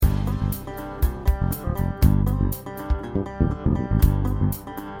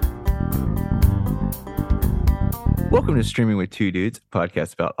Welcome to Streaming with Two Dudes, a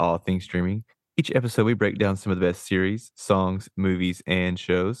podcast about all things streaming. Each episode, we break down some of the best series, songs, movies, and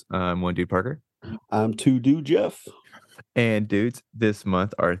shows. I'm one dude, Parker. I'm two dude Jeff. And dudes, this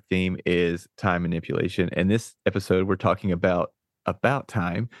month our theme is time manipulation. And this episode, we're talking about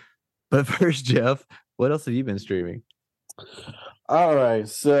time. But first, Jeff, what else have you been streaming? All right,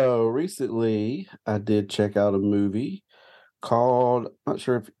 so recently I did check out a movie called, not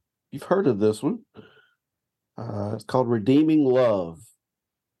sure if you've heard of this one. It's called Redeeming Love.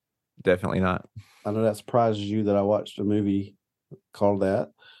 Definitely not. I know that surprises you that I watched a movie called that.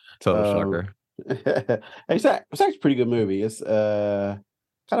 Total shocker. It's actually a pretty good movie. It's kind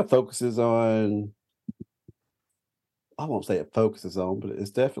of focuses on, I won't say it focuses on, but it's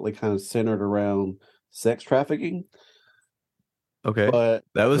definitely kind of centered around sex trafficking. Okay, but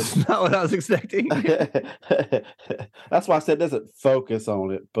that was not what I was expecting. That's why I said it doesn't focus on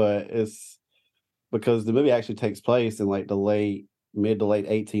it, but it's because the movie actually takes place in like the mid to late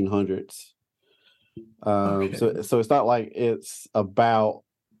 1800s. Okay. So it's not like it's about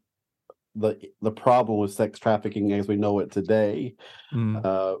the problem with sex trafficking as we know it today,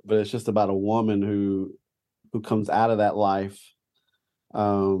 but it's just about a woman who comes out of that life. Back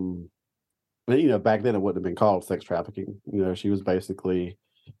then it wouldn't have been called sex trafficking. She was basically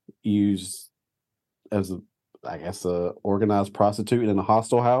used as a organized prostitute in a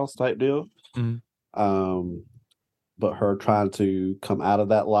hostel house type deal. But her trying to come out of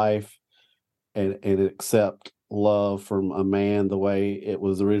that life and accept love from a man the way it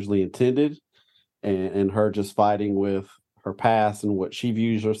was originally intended, and her just fighting with her past and what she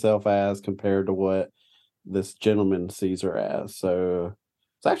views herself as compared to what this gentleman sees her as. So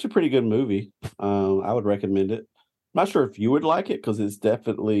it's actually a pretty good movie. I would recommend it. I'm not sure if you would like it because it's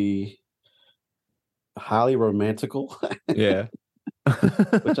definitely highly romantical. Yeah.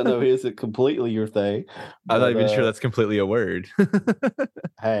 Which I know isn't completely your thing. I'm not even sure that's completely a word.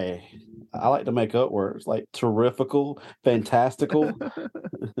 Hey, I like to make up words like terrifical, fantastical,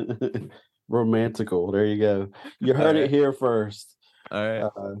 romantical. There you go. You heard it here first. All right.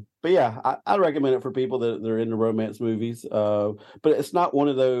 But yeah, I recommend it for people that are into romance movies. But it's not one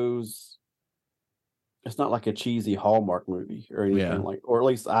of those. It's not like a cheesy Hallmark movie or anything or at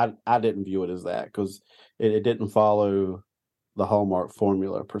least I didn't view it as that because it didn't follow the Hallmark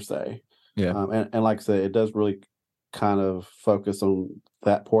formula per se. Yeah. And like I said, it does really kind of focus on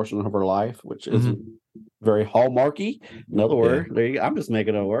that portion of her life, which isn't very Hallmarky. Another word. There you go. I'm just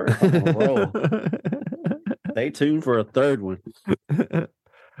making a word. Stay tuned for a third one.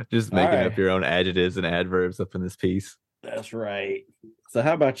 Just making up your own adjectives and adverbs up in this piece. That's right. So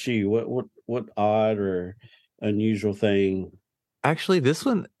how about you? What odd or unusual thing? Actually, this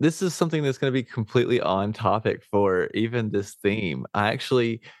is something that's going to be completely on topic for even this theme. I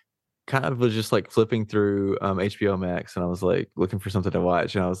actually kind of was just like flipping through HBO Max and I was like looking for something to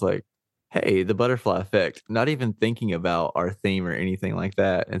watch and I was like, hey, The Butterfly Effect, not even thinking about our theme or anything like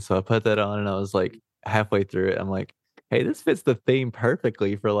that. And so I put that on and I was like halfway through it, I'm like, hey, this fits the theme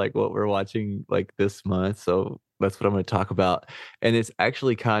perfectly for like what we're watching like this month. So that's what I'm going to talk about. And it's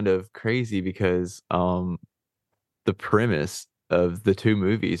actually kind of crazy because the premise of the two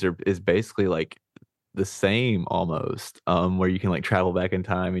movies is basically like the same almost, where you can like travel back in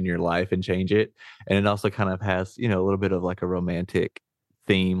time in your life and change it. And it also kind of has, a little bit of like a romantic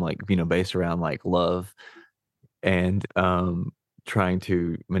theme, like, based around like love and trying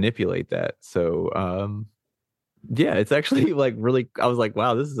to manipulate that. So yeah, it's actually like really, I was like,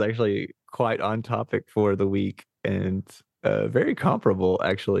 wow, this is actually quite on topic for the week and very comparable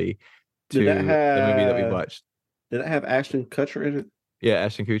actually to the movie that we watched. Did it have Ashton Kutcher in it? Yeah,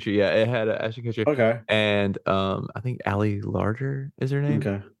 Ashton Kutcher. Yeah, it had Ashton Kutcher. Okay. And I think Ali Larter is her name.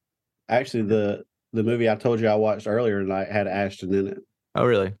 Okay. Actually, the movie I told you I watched earlier tonight had Ashton in it. Oh,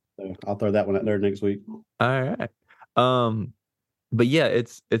 really? So I'll throw that one out there next week. All right. But yeah,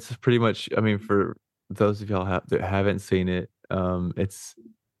 it's pretty much. I mean, for those of y'all that haven't seen it, it's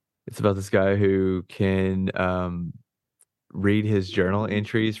about this guy who can read his journal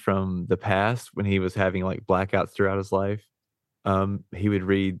entries from the past when he was having like blackouts throughout his life. He would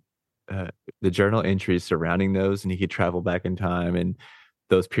read the journal entries surrounding those, and he could travel back in time and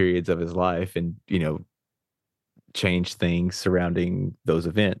those periods of his life, and change things surrounding those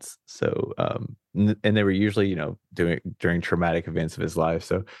events. So, and they were usually doing during traumatic events of his life.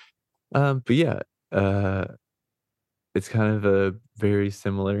 So, but yeah, it's kind of a very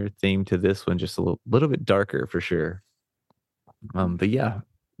similar theme to this one, just a little bit darker for sure. But yeah,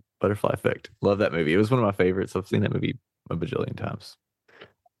 Butterfly Effect. Love that movie. It was one of my favorites. I've seen that movie a bajillion times.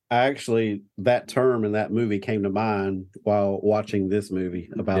 Actually, that term in that movie came to mind while watching this movie,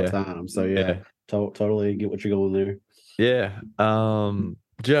 About Yeah, Time. So yeah, yeah, totally get what you're going there. yeah.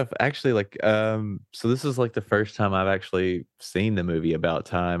 Jeff, actually, so this is like the first time I've actually seen the movie About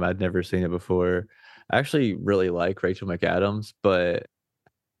Time. I'd never seen it before. I actually really like Rachel McAdams, but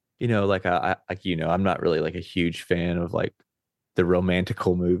like I'm not really like a huge fan of like the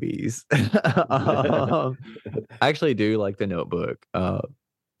romantical movies. I actually do like The Notebook.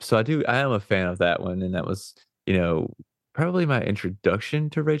 So I am a fan of that one, and that was, you know, probably my introduction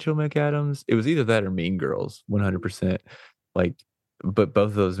to Rachel McAdams. It was either that or Mean Girls, 100%. Like, but both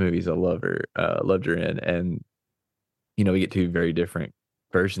of those movies I loved her in, and we get two very different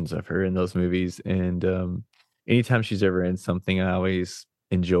versions of her in those movies. And anytime she's ever in something, I always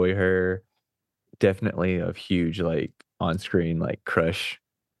enjoy her. Definitely a huge like on screen like crush,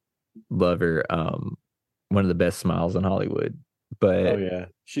 lover. One of the best smiles in Hollywood. Oh But yeah,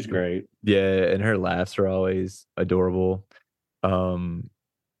 she's great. yeah, and her laughs are always adorable. Um,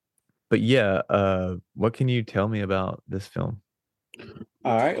 but yeah, what can you tell me about this film?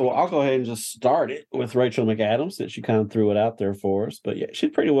 All right, well, I'll go ahead and just start it with Rachel McAdams since she kind of threw it out there for us. But yeah,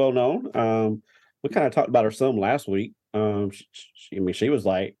 she's pretty well known. We kind of talked about her some last week. I mean, she was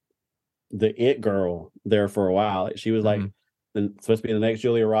like the it girl there for a while. She was like Mhm. supposed to be the next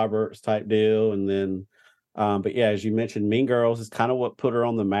Julia Roberts type deal, and then, but yeah, as you mentioned, Mean Girls is kind of what put her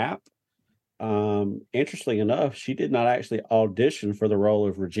on the map. Interestingly enough, she did not actually audition for the role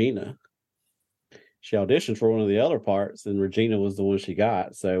of Regina. She auditioned for one of the other parts, and Regina was the one she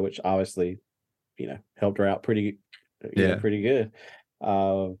got. So, which obviously, helped her out Yeah. pretty good.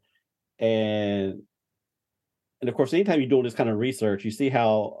 Um, and and of course, anytime you're doing this kind of research, you see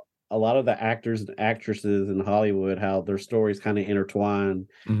how a lot of the actors and actresses in Hollywood, how their stories kind of intertwine.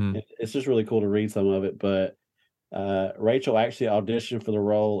 Mhm. It's just really cool to read some of it. But Rachel actually auditioned for the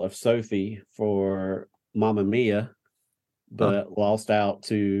role of Sophie for Mamma Mia, Huh. but lost out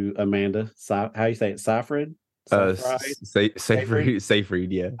to Amanda. How you say it? Seyfried? Seyfried? Safe Seyfried? read, safe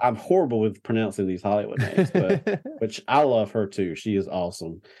read, yeah. I'm horrible with pronouncing these Hollywood names, but which I love her too. She is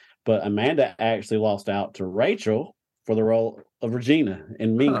awesome. But Amanda actually lost out to Rachel for the role of Regina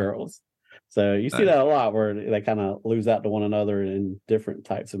in Mean Huh. Girls. So you see Nice. that a lot where they kind of lose out to one another in different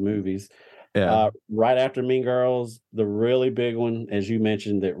types of movies. Yeah. Right after Mean Girls, the really big one, as you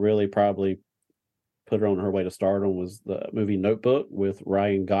mentioned, that really probably put her on her way to stardom was the movie Notebook with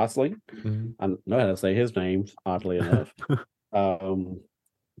Ryan Gosling. Mhm. I know how to say his name, oddly enough. Um,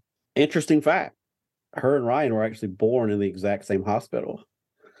 Interesting fact, her and Ryan were actually born in the exact same hospital.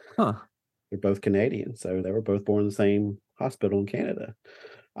 Huh. They're both Canadian, so they were both born in the same hospital in Canada.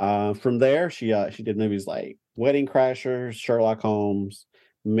 From there, she did movies like Wedding Crashers, Sherlock Holmes,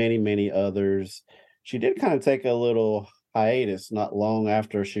 many others. She did kind of take a little hiatus not long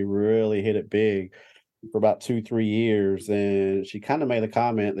after she really hit it big for about 2 3 years, and she kind of made the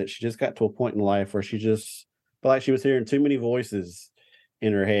comment that she just got to a point in life where she just felt like she was hearing too many voices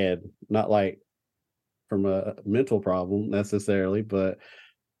in her head, not like from a mental problem necessarily, but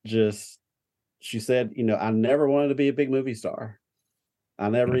just she said, I never wanted to be a big movie star. I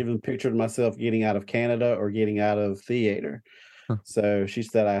never Mm. even pictured myself getting out of Canada or getting out of theater. Huh. So she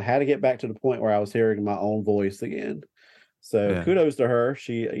said I had to get back to the point where I was hearing my own voice again. So Yeah. kudos to her.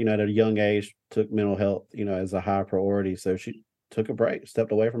 She, at a young age took mental health, as a high priority. So she took a break,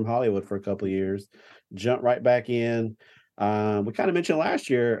 stepped away from Hollywood for a couple of years, jumped right back in. We kind of mentioned last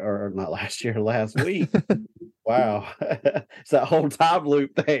year, or not last year, last week. Wow, it's that whole time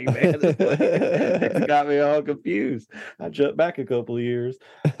loop thing, man. It's got me all confused. I jumped back a couple of years.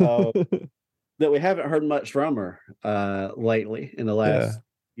 Uh, that we haven't heard much from her lately in the Yeah. last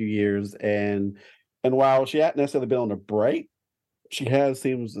few years, and while she hadn't necessarily been on a break, she has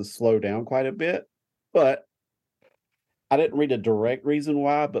seems to slow down quite a bit. But I didn't read a direct reason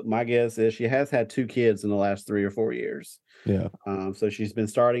why, but my guess is she has had 2 kids in the last 3 or 4 years. Yeah. So she's been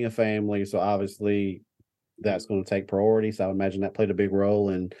starting a family. So obviously that's going to take priority. So I would imagine that played a big role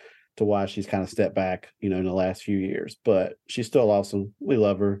in to why she's kind of stepped back, in the last few years. But she's still awesome. We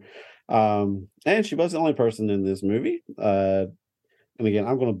love her. And she was the only person in this movie. And again,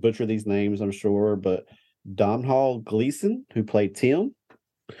 I'm going to butcher these names, I'm sure, but Domhnall Gleeson, who played Tim.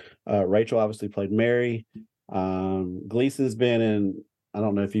 Rachel obviously played Mary. Gleason's been in, I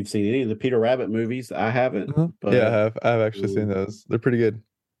don't know if you've seen any of the Peter Rabbit movies. I haven't, Mhm. Yeah, I but have. I've actually seen um, those. They're pretty good.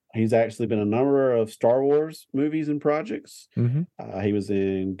 he's actually been in a number of Star Wars movies and projects. Mhm. He was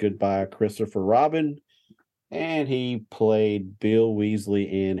in Goodbye Christopher Robin, and he played Bill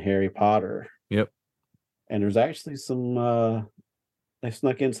Weasley in Harry Potter. Yep. And there's actually some they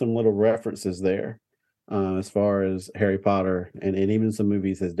snuck in some little references there. as far as Harry Potter and even some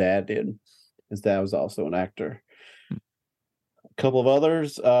movies his dad did. His dad was also an actor. A couple of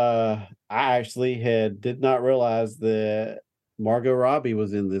others. I actually did not realize that Margot Robbie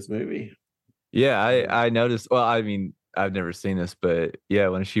was in this movie. Yeah, I noticed. Well, I mean, I've never seen this, but yeah,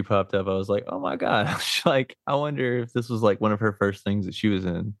 when she popped up, I was like, oh my god! I was like, I wonder if this was like one of her first things that she was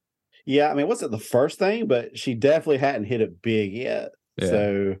in. Yeah, I mean, it wasn't the first thing, but she definitely hadn't hit it big yet. Yeah,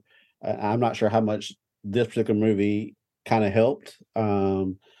 So I'm not sure how much this particular movie kind of helped.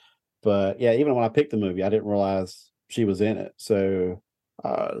 But yeah, even when I picked the movie, I didn't realize she was in it. So,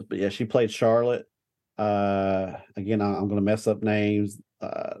 but yeah, she played Charlotte. Again, I'm going to mess up names.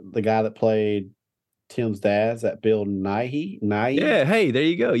 The guy that played Tim's dad's that Bill Nighy. Nighy. yeah. Hey, there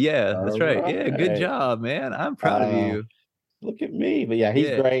you go. Yeah, All that's right. Yeah, good right. job, man. I'm proud of Uh, you. Look at me. But yeah, he's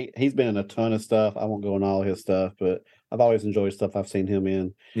Yeah, great. He's been in a ton of stuff. I won't go on all his stuff, but I've always enjoyed stuff I've seen him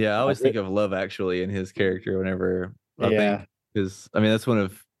in. yeah. I always think Ri- of Love Actually and his character whenever I think yeah, because I mean that's one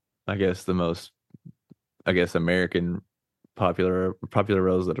of I guess the most I guess American popular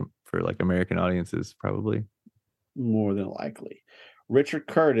roles that are for like American audiences probably. more than likely. Richard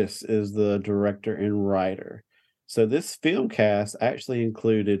Curtis is the director and writer. So this film cast actually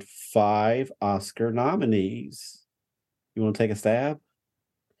included 5 Oscar nominees. You want to take a stab?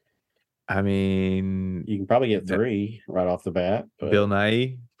 I mean, You can probably get N- 3 right off the bat, Bill but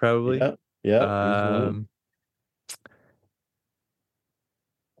Nye probably. yep, yep, he's one. Um,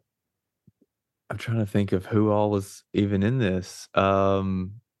 I'm trying to think of who all was even in this.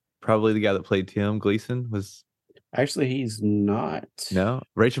 Probably the guy that played Tim Gleason was Actually, he's not. no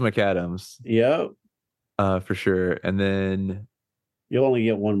Rachel McAdams, Yep, for sure. And then you'll only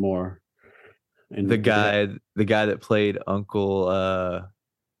get one more. the And guy, the guy that played Uncle,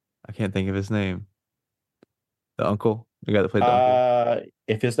 I can't think of his name. The uncle, the guy that played the uncle.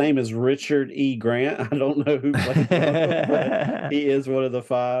 if his name is Richard E. Grant, I don't know who plays the uncle, but he is one of the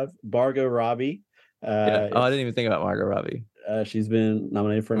 5. Margot Robbie. Yeah. Oh, I It's didn't even think about Margot Robbie. she's been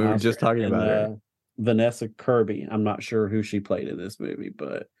nominated for an We were Oscar. just talking And about her. Vanessa Kirby. I'm not sure who she played in this movie,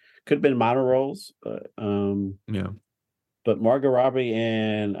 but could have been minor roles. Yeah. But Margot Robbie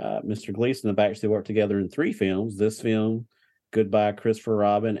and Mr. Gleason have actually worked together in 3 films. This film, Goodbye Christopher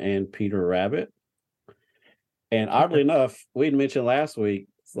Robin, and Peter Rabbit. And Okay. oddly enough, we would mentioned last week,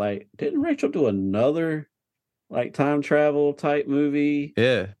 it's like, didn't Rachel do another like time travel type movie?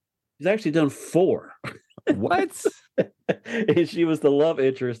 Yeah. She's actually done 4. What? And she was the love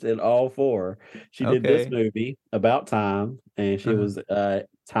interest in all 4. She did this Okay. movie about time, and she Uh-huh. was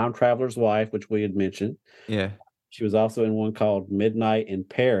time traveler's wife, which we had mentioned. Yeah. She was also in one called Midnight in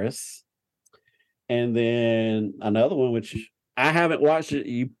Paris, and then another one which I haven't watched it.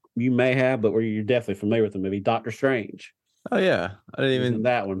 You may have, but where you're definitely familiar with the movie Doctor Strange. Oh yeah. She was in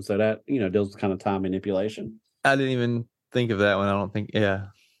that one, so that deals with kind of time manipulation. I didn't even think of that one. I don't think yeah.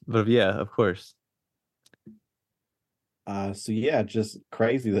 But yeah, of course. So yeah, just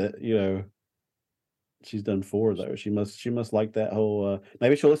crazy that she's done 4 though. She must like that whole.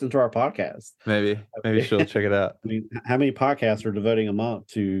 Maybe she'll listen to our podcast. Maybe she'll check it out. I mean, how many podcasts are devoting a month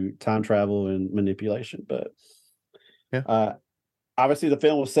to time travel and manipulation? But Yeah. uh, obviously, the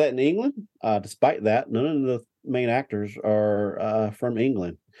film was set in England. Despite that, none of the main actors are from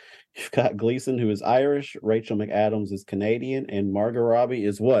England. You've got Gleason, who is Irish, Rachel McAdams is Canadian, and Margot Robbie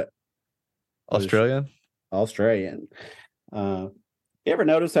is what? What is she? Australian? Australian. Uh, you ever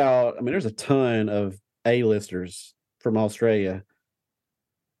notice how? I mean, there's a ton of A-listers from Australia,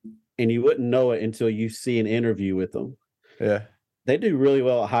 and you wouldn't know it until you see an interview with them. Yeah. They do really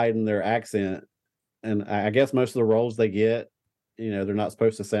well at hiding their accent, and I guess most of the roles they get, they're not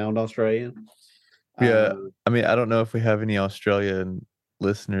supposed to sound Australian. Yeah. Uh, I mean, I don't know if we have any Australian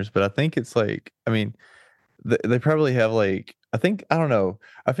listeners, but I think it's like, I mean, they probably have like, I think, I don't know.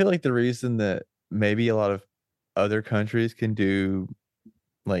 I feel like the reason that maybe a lot of other countries can do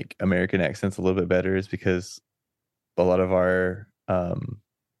like American accents a little bit better is because a lot of our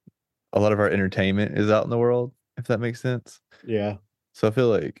a lot of our entertainment is out in the world, if that makes sense. yeah, So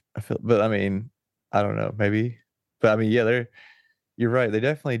but I mean, I don't know, maybe, but I mean, yeah, you're right, they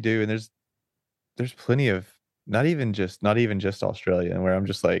definitely do, and there's plenty of not even just Australia, and where I'm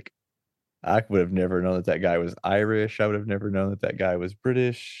just like, I would have never known that that guy was Irish. I would have never known that that guy was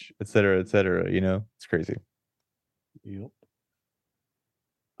British, et cetera, et cetera. You know, it's crazy. yep.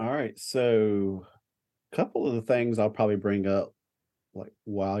 All right, so a couple of the things I'll probably bring up like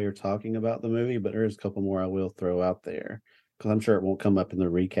while you're talking about the movie, but there's a couple more I will throw out there because I'm sure it won't come up in the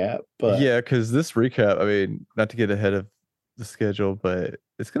recap. But Yeah, because this recap, I mean, not to get ahead of the schedule, but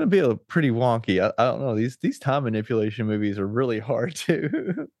it's gonna be a pretty wonky. I don't know. These time manipulation movies are really hard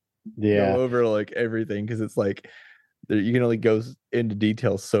to go Yeah. over like everything because it's like you can only go into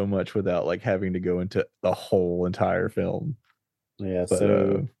detail so much without like having to go into the whole entire film. Yeah. But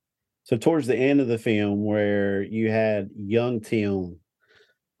So towards the end of the film where you had young Tim,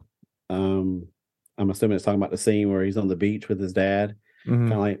 um, I'm assuming it's talking about the scene where he's on the beach with his dad, mhm,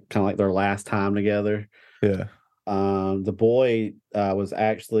 kind of like their last time together. yeah. The boy was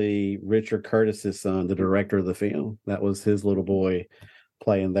actually Richard Curtis's son, the director of the film. That was his little boy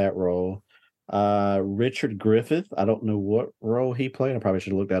playing that role. Richard Griffith, I don't know what role he played. I probably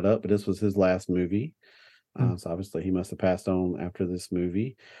should have looked that up, but this was his last movie. Hmm. So obviously he must have passed on after this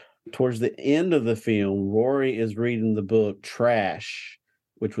movie. Towards the end of the film, Rory is reading the book Trash,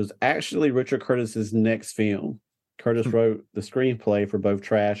 which was actually Richard Curtis's next film. Curtis wrote the screenplay for both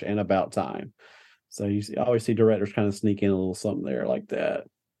Trash and About Time. So always see directors kind of sneak in a little something there like that.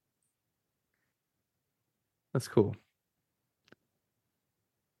 That's cool.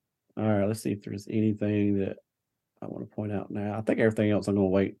 All right, let's see if there's anything that I want to point out now. I think everything else I'm going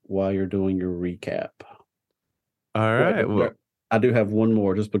to wait while you're doing your recap. All Wait, right. Well, I do have one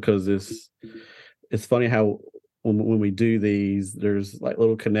more just because it's funny how when we do these, there's like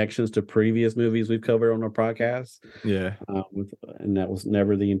little connections to previous movies we've covered on our podcast. yeah. And that was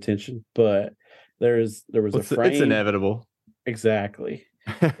never the intention, but there was a frame. It's inevitable. Exactly.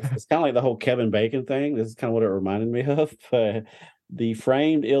 It's kind of like the whole Kevin Bacon thing. This is kind of what it reminded me of. But the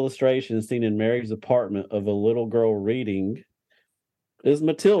framed illustration seen in Mary's apartment of a little girl reading is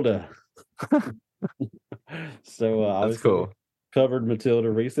Matilda. So That's obviously we cool. covered Matilda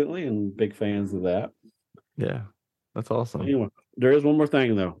recently and big fans of that. Yeah. That's awesome. Anyway, there is one more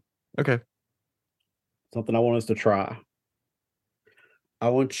thing though. Okay. Something I want us to try. I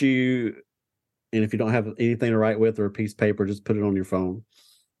want you, and if you don't have anything to write with or a piece of paper, just put it on your phone.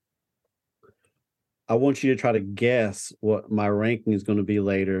 I want you to try to guess what my ranking is going to be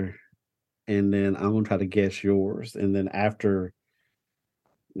later, and then I'm going to try to guess yours. And then after,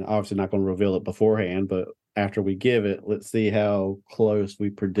 obviously not going to reveal it beforehand, but after we give it, let's see how close we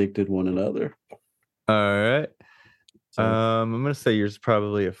predicted one another. All right. So I'm gonna say yours is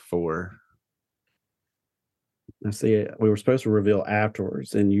probably a 4. I see it. We were supposed to reveal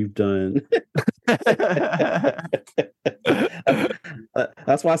afterwards, and you've done.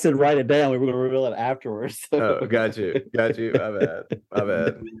 That's why I said write it down. We were going to reveal it afterwards. Oh, got you. Got you. My bad. My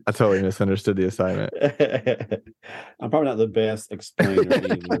bad. I totally misunderstood the assignment. I'm probably not the best explainer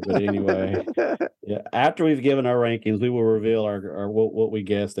either, but anyway, yeah. After we've given our rankings, we will reveal our what we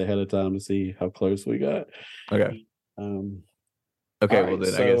guessed ahead of time to see how close we got. Okay. Um, Okay. all Well, right,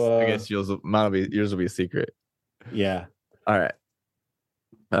 then so, I guess yours will be a secret. yeah. All right.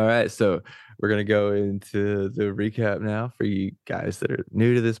 All right. So we're gonna go into the recap now for you guys that are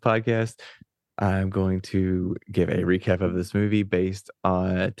new to this podcast. I'm going to give a recap of this movie based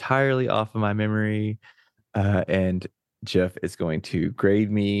on entirely off of my memory. And Jeff is going to grade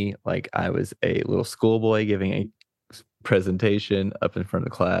me like I was a little schoolboy giving a presentation up in front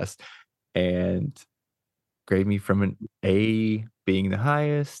of the class and grade me from an A being the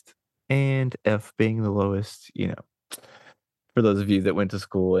highest and F being the lowest. You know, for those of you that went to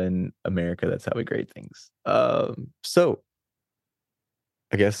school in America, that's how we grade things. So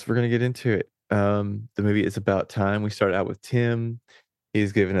I guess we're going to get into it. The movie is about time. We start out with Tim.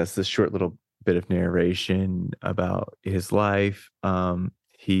 He's given us this short little bit of narration about his life.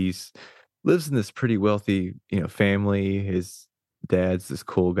 He's lives in this pretty wealthy, family. His dad's this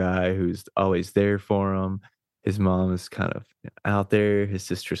cool guy who's always there for him. His mom is kind of out there. His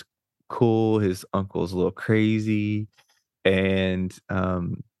sister's cool. His uncle's a little crazy, and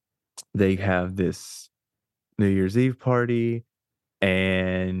they have this New Year's Eve party,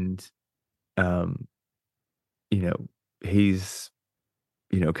 and um, he's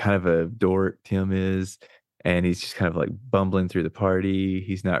kind of a dork, Tim is, and he's just kind of like bumbling through the party.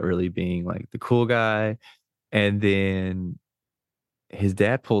 He's not really being like the cool guy. And then his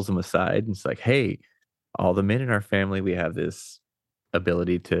dad pulls him aside and it's like, hey, all the men in our family, we have this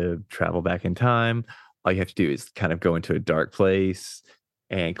ability to travel back in time. All you have to do is kind of go into a dark place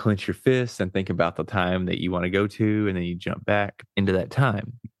and clench your fists and think about the time that you want to go to, and then you jump back into that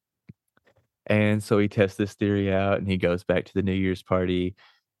time. And so he tests this theory out and he goes back to the New Year's party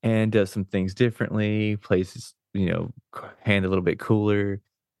and does some things differently, plays his, hand a little bit cooler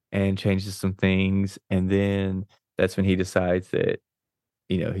and changes some things. And then that's when he decides that,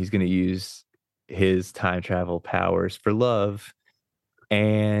 he's going to use his time travel powers for love.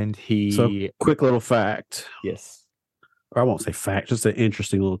 And So he, quick little fact. yes. Or I won't say fact, just an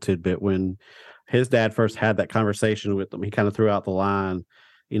interesting little tidbit. When his dad first had that conversation with him, he kind of threw out the line.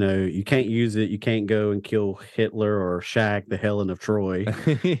 you can't use it. You can't go and kill Hitler or Shaq, the Helen of Troy.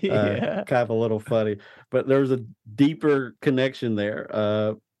 Yeah. Kind of a little funny, but there's a deeper connection there.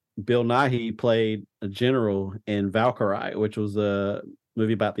 Bill Nighy played a general in Valkyrie, which was a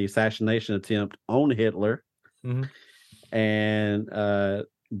movie about the assassination attempt on Hitler. Mhm. And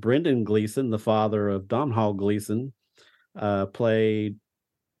Brendan Gleeson, the father of Domhnall Gleeson, played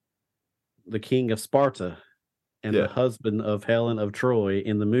the king of Sparta and the Yeah. husband of Helen of Troy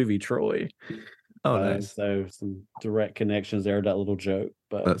in the movie Troy. Oh, nice. So some direct connections there, that little joke.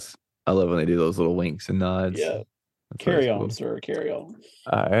 But That's I love when they do those little winks and nods. yeah, That's always carry on, cool. sir, carry on.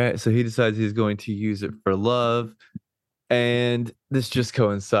 All right, so he decides he's going to use it for love, and this just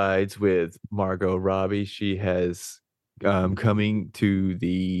coincides with Margot Robbie. She has coming to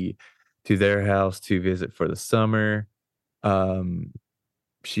their house to visit for the summer. Um,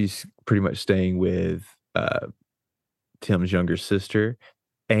 she's pretty much staying with Tim's younger sister,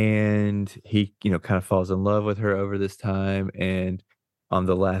 and he, kind of falls in love with her over this time. And on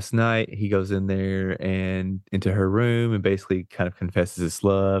the last night, he goes in there and into her room and basically kind of confesses his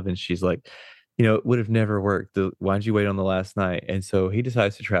love. And she's like, it would have never worked. Why'd you wait on the last night? And so he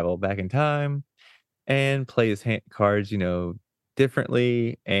decides to travel back in time and play his cards,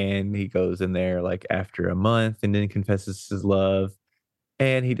 differently. And he goes in there like after a month and then confesses his love.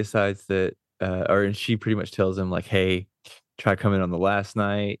 And he decides that, and she pretty much tells him like, "Hey, try coming on the last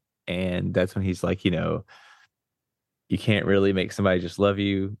night." And that's when he's like, you can't really make somebody just love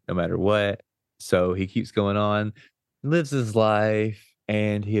you no matter what. So he keeps going on, lives his life,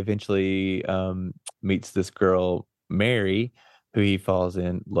 and he eventually meets this girl, Mary, who he falls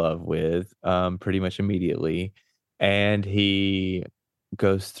in love with pretty much immediately. And he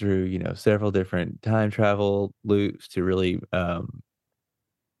goes through, several different time travel loops to really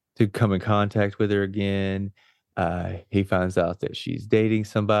to come in contact with her again. He finds out that she's dating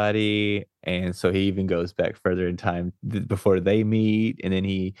somebody, and so he even goes back further in time before they meet, and then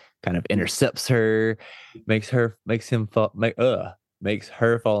he kind of intercepts her, makes her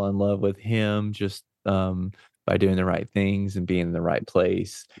fall in love with him just by doing the right things and being in the right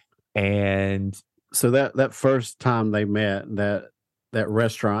place. And So that first time they met, that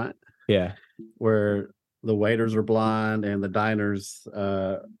restaurant yeah, where the waiters are blind and the diners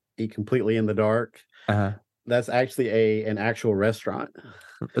eat completely in the dark. uh, That's actually an actual restaurant,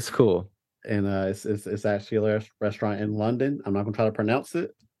 that's cool. and it's actually a restaurant in London. I'm not gonna try to pronounce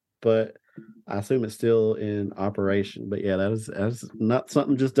it, but I assume it's still in operation. But yeah, that's not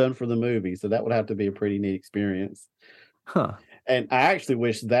something just done for the movie, so that would have to be a pretty neat experience. Huh. And I actually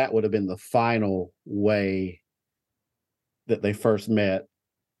wish that would have been the final way that they first met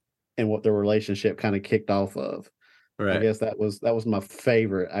and what their relationship kind of kicked off of. I Right. guess that was my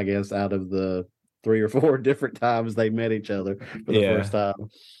favorite, I guess, out of the 3 or 4 different times they met each other for the Yeah. first time.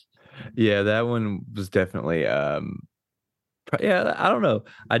 Yeah, that one was definitely yeah, I don't know.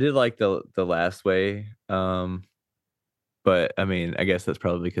 I did like the last way, but I mean, I guess that's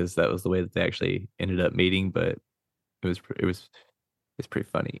probably because that was the way that they actually ended up meeting, but it's pretty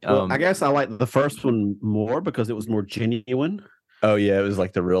funny. Well, I guess I like the first one more because it was more genuine. Oh yeah, it was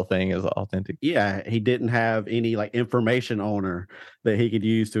like the real thing, it was authentic. Yeah, he didn't have any, like, information on her that he could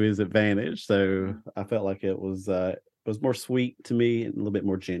use to his advantage, so I felt like it was more sweet to me and a little bit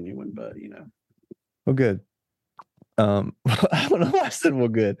more genuine, but, Well, good. I don't know why I said well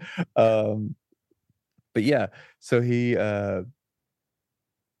good. Um, but yeah, so he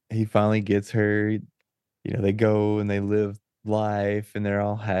finally gets her, they go and they live life and they're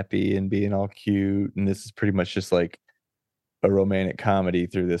all happy and being all cute, and this is pretty much just like a romantic comedy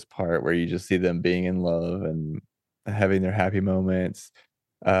through this part where you just see them being in love and having their happy moments.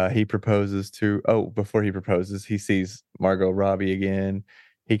 He proposes to before he proposes, he sees Margot Robbie again.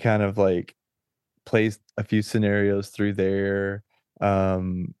 He kind of like plays a few scenarios through there.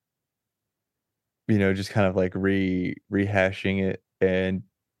 Um, just kind of like rehashing it and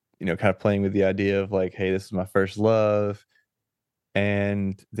kind of playing with the idea of like, hey, this is my first love.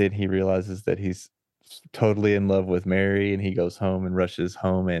 And then he realizes that he's totally in love with Mary, and he goes home and rushes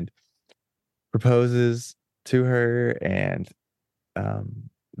home and proposes to her. And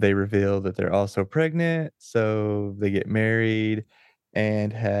they reveal that they're also pregnant. So they get married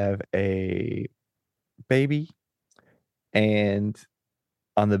and have a baby. And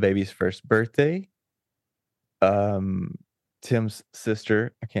on the baby's first birthday, um, Tim's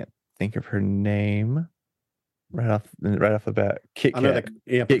sister, I can't think of her name right off the bat. Kit I know Kat. that.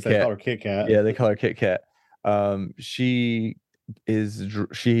 Yeah, Kit they call Kat. her Kit Kat. Yeah, they call her Kit Kat. She is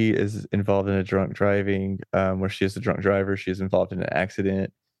involved in a drunk driving, where she is a drunk driver. She is involved in an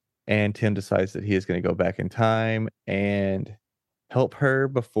accident, and Tim decides that he is gonna go back in time and help her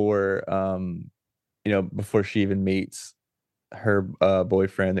before before she even meets her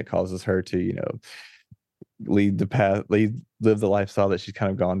boyfriend that causes her to live the lifestyle that she's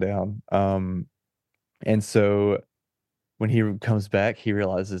kind of gone down. And so when he comes back, he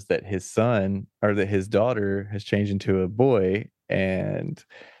realizes that his son or that his daughter has changed into a boy, and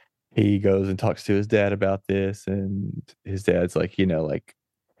he goes and talks to his dad about this, and his dad's like, like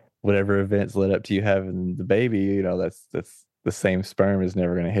whatever events led up to you having the baby, that's the same sperm is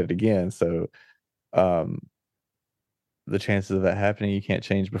never going to hit it again. So um the chances of that happening, you can't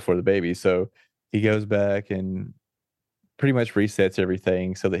change before the baby. So he goes back and pretty much resets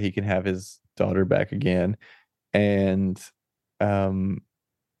everything so that he can have his daughter back again. And um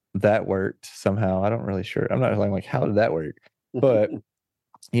that worked somehow. I don't really sure. I'm not like how did that work? But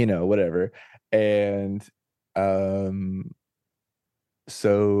whatever. And um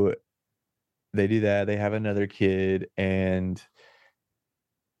so they do that. They have another kid, and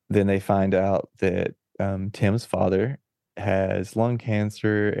then they find out that Tim's father has lung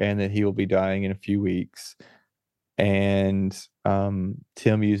cancer and that he will be dying in a few weeks. And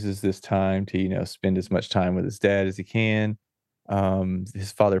Tim uses this time to, spend as much time with his dad as he can.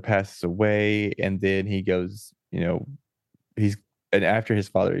 His father passes away, and then he goes, he's and after his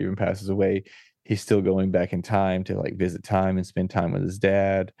father even passes away, he's still going back in time to like visit time and spend time with his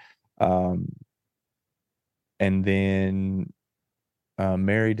dad. Um, and then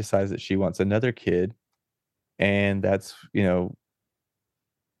Mary decides that she wants another kid, and that's a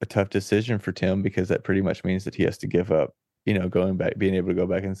tough decision for Tim because that pretty much means that he has to give up going back, being able to go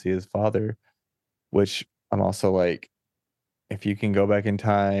back and see his father. Which I'm also like, if you can go back in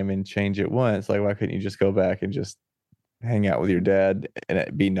time and change it once, like why couldn't you just go back and just hang out with your dad and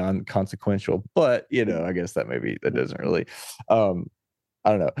it be non-consequential? But I guess that doesn't really um I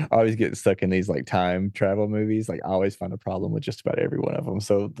don't know. I always get stuck in these like time travel movies. Like I always find a problem with just about every one of them.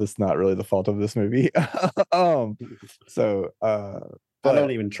 So that's not really the fault of this movie. um, so, I don't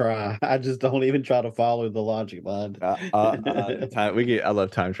but even try. I just don't even try to follow the logic, bud. I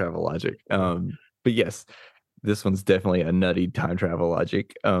love time travel logic. But yes, this one's definitely a nutty time travel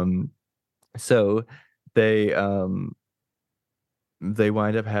logic. So they they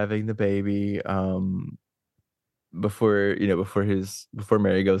wind up having the baby. Before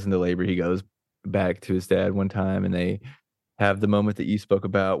Mary goes into labor, he goes back to his dad one time, and they have the moment that you spoke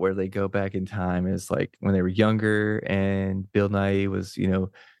about where they go back in time is like when they were younger, and Bill Nye was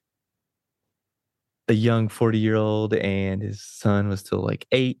a young 40-year-old, and his son was still like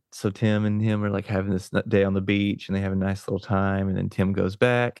 8. So Tim and him are like having this day on the beach, and they have a nice little time, and then Tim goes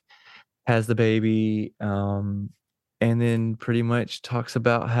back, has the baby, and then pretty much talks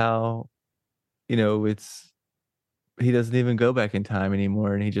about how it's he doesn't even go back in time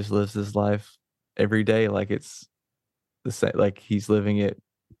anymore, and he just lives his life every day like it's the same, like he's living it,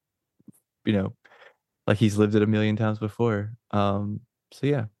 you know, like he's lived it a million times before. So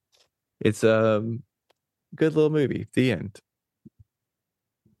yeah, it's good little movie. The end.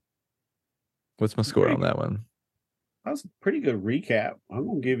 What's my score Pretty on good. that one? That was a pretty good recap. I'm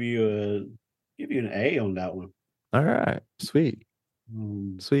gonna give you an A on that one. All right, sweet,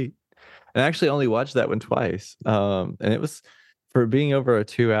 Um, sweet. And I actually only watched that one twice. And it was for being over a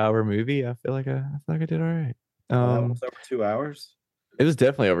 2-hour movie. I feel like I did all right. oh, that Um, was over 2 hours. it was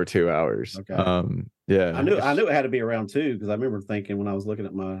definitely over 2 hours. Okay. Yeah, I knew it had to be around 2 because I remember thinking when I was looking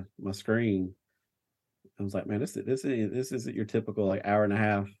at my screen, I was like, man, this isn't your typical like hour and a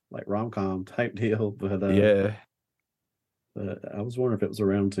half like rom com type deal. yeah. But I was wondering if it was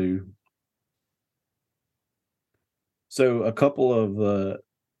around 2. So a couple of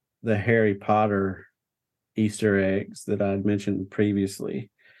the Harry Potter Easter eggs that I'd mentioned previously.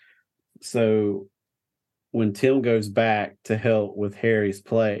 So when Tim goes back to help with Harry's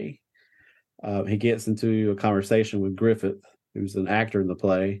play, he gets into a conversation with Griffith, who's an actor in the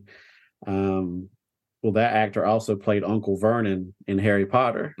play. Um, well, that actor also played Uncle Vernon in Harry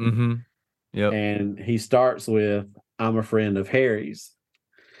Potter, Mm-hmm. Yep. and he starts with "I'm a friend of Harry's,"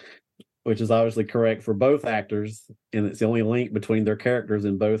 which is obviously correct for both actors, and it's the only link between their characters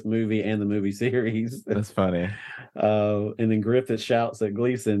in both movie and the movie series. That's funny. And then Griffith shouts at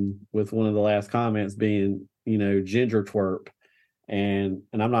Gleason with one of the last comments being, ginger twerp. And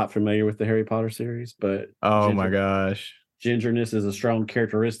I'm not familiar with the Harry Potter series, but Oh my gosh. gingerness is a strong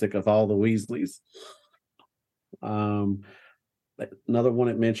characteristic of all the Weasleys. Um, Another one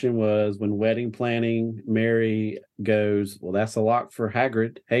it mentioned was when wedding planning, Mary goes, "Well, that's a lock for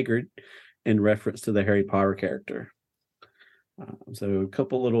Hagrid," in reference to the Harry Potter character. So a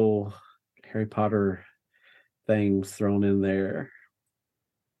couple little Harry Potter things thrown in there.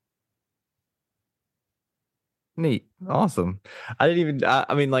 Neat. Awesome. I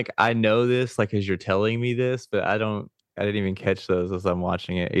mean, like, I know this, like, as you're telling me this, but I didn't even catch those as I'm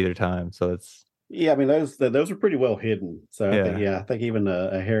watching it either time. So it's, Yeah, I mean those are pretty well hidden. So I think yeah. yeah, I think even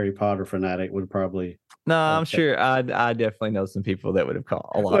a Harry Potter fanatic would probably No, have I'm sure I definitely know some people that would have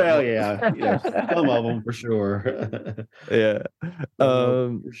caught a lot of well, them. yeah, some of them for sure. Yeah. Some of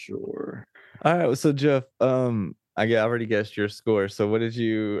 'em for sure. All right. So Jeff, I already guessed your score. So what did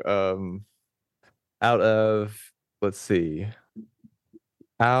you out of, let's see,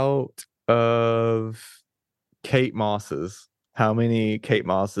 out of Kate Mosses, how many Kate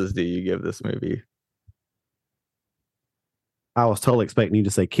Mosses do you give this movie? I was totally expecting you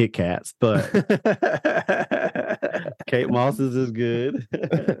to say Kit Kats, but Kate Moss's is good.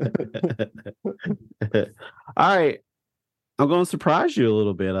 All right, I'm going to surprise you a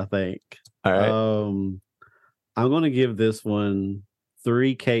little bit, I think. All right. I'm going to give this one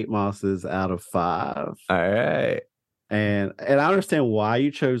 3 Kate Mosses out of 5. All right. And I understand why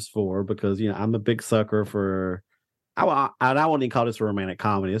you chose 4 because, I'm a big sucker for I wouldn't even call this a romantic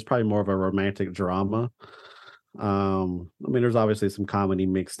comedy. It's probably more of a romantic drama. I mean, there's obviously some comedy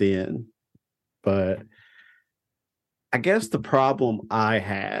mixed in, but I guess the problem I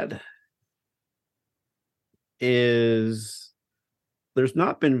had is there's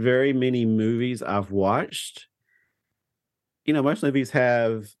not been very many movies I've watched. Most movies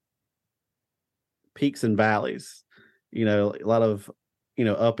have peaks and valleys, a lot of,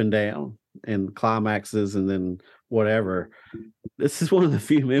 up and down and climaxes and then whatever. This is one of the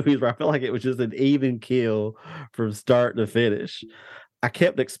few movies where I feel like it was just an even kill from start to finish. I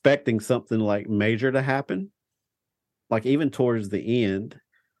kept expecting something like major to happen, like even towards the end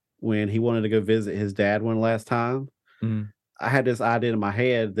when he wanted to go visit his dad one last time. Mhm. I had this idea in my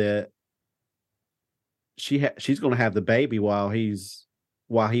head that she's going to have the baby while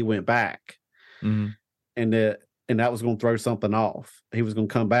he went back, Mhm. and that was going to throw something off. He was going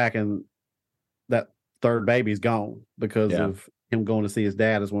to come back and that third baby's gone because Yeah. of him going to see his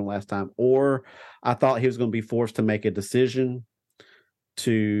dad as one last time. Or I thought he was going to be forced to make a decision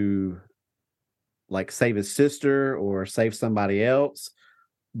to like save his sister or save somebody else,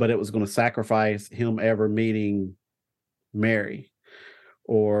 but it was going to sacrifice him ever meeting Mary.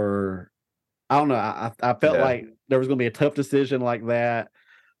 Or I don't know. I felt Yeah. like there was going to be a tough decision like that,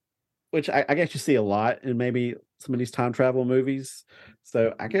 which I guess you see a lot in maybe some of these time travel movies.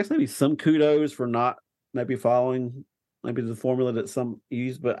 So I guess maybe some kudos for not maybe following maybe the formula that some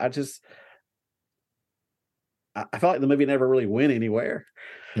use, but I felt like the movie never really went anywhere.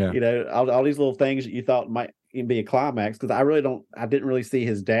 Yeah. All these little things that you thought might even be a climax because I didn't really see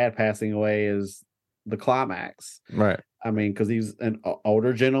his dad passing away as the climax. Right. I mean, because he's an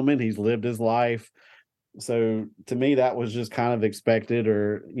older gentleman, he's lived his life. So to me, that was just kind of expected,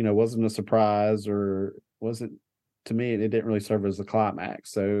 or wasn't a surprise, or wasn't to me. It didn't really serve as a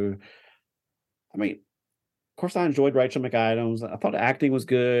climax. So, I mean, of course, I enjoyed Rachel McAdams. I thought the acting was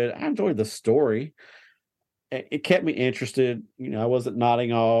good. I enjoyed the story. It kept me interested. I wasn't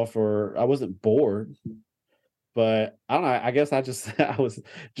nodding off, or I wasn't bored. But I don't know. I guess I was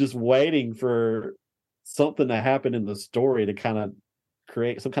just waiting for something to happen in the story to kind of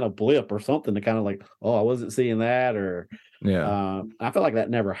create some kind of blip or something to kind of like, oh, I wasn't seeing that, or Yeah. I feel like that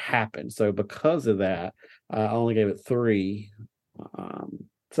never happened. So because of that, I only gave it 3.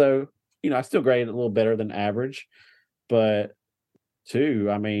 So I still graded it a little better than average, but 2,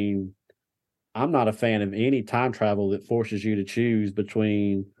 I mean, I'm not a fan of any time travel that forces you to choose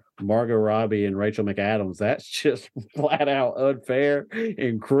between Margot Robbie and Rachel McAdams. That's just flat out unfair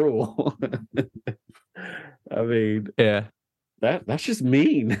and cruel. I mean, Yeah. that's just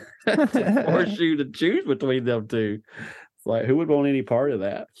mean to force you to choose between them 2. It's like, who would want any part of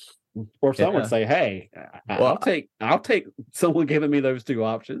that? Or some would Yeah. say, "Hey, Well, I'll take someone giving me those 2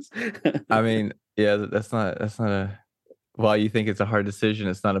 options." I mean, yeah, that's not a, while you think it's a hard decision,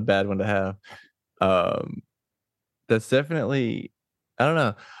 it's not a bad one to have. Um, that's definitely, I don't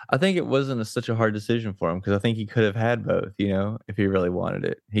know. I think it wasn't such a hard decision for him because I think he could have had both, if he really wanted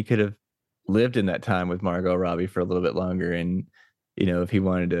it. He could have lived in that time with Margot Robbie for a little bit longer, and if he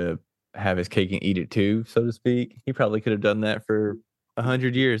wanted to have his cake and eat it too, so to speak, he probably could have done that for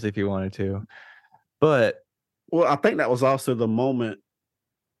 100 years if he wanted to. But Well, I think that was also the moment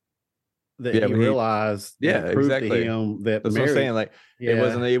that yeah, he when he, realized that yeah, it proved to exactly. him that That's what I'm Mary saying. Like, yeah.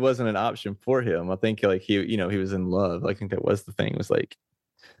 it wasn't an option for him. I think like he was in love. I think that was the thing. Was like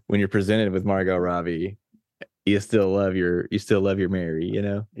when you're presented with Margot Robbie, you still love your Mary.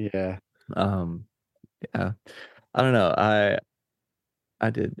 Yeah. Um, yeah. I don't know. I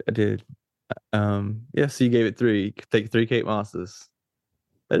did. Yeah. So you gave it 3. Take 3 Kate Mosses.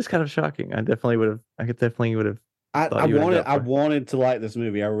 That is kind of shocking. I could definitely would have Thought you would have got I for. wanted to like this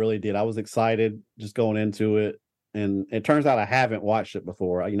movie. I really did. I was excited just going into it. And it turns out I haven't watched it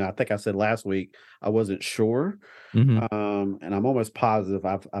before. I think I said last week I wasn't sure. Mhm. And I'm almost positive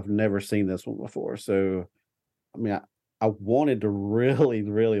I've never seen this one before. So I mean I wanted to really,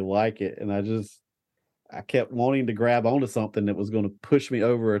 really like it. And I kept wanting to grab onto something that was going to push me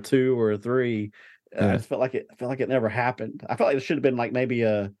over a 2 or a 3. I Yeah. just felt like it never happened. I felt like it should have been like maybe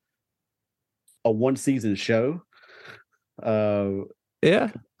a one season show. Uh,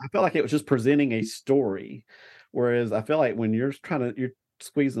 Yeah. I felt like it was just presenting a story, whereas I feel like when you're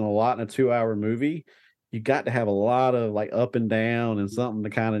squeezing a lot in a 2-hour movie, you got to have a lot of like up and down and something to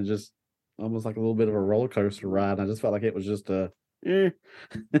kind of just almost like a little bit of a roller coaster ride. And I just felt like it was just eh.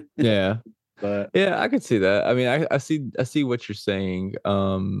 Yeah. But Yeah, I could see that. I mean, I see what you're saying,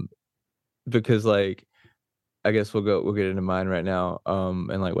 because, like, I guess we'll get into mine right now,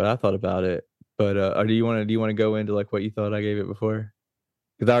 and, like, what I thought about it, but, or do you wanna go into, like, what you thought I gave it before?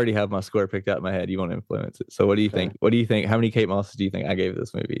 Because I already have my score picked out in my head, you wanna influence it. So what do you okay, think? What do you think? How many Kate Mosses do you think I gave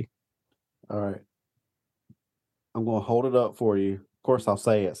this movie? all right, I'm going to hold it up for you. Of course, I'll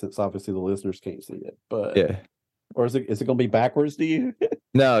say it since obviously the listeners can't see it. But Yeah. or is it going to be backwards to you?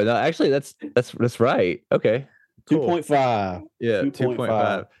 No, no, actually, that's right. Okay, cool. 2.5, Yeah, 2.5.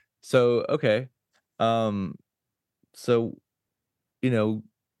 2.5. So, okay, um, so, you know,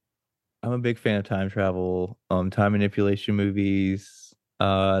 I'm a big fan of time travel, time manipulation movies.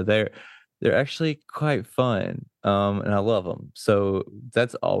 They're actually quite fun, and I love them. So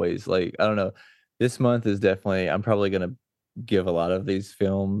that's always like I don't know. This month is definitely. I'm probably gonna give a lot of these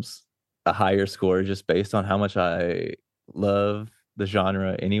films a higher score just based on how much I love the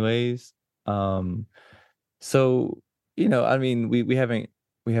genre, anyways. Um, so, I mean, we haven't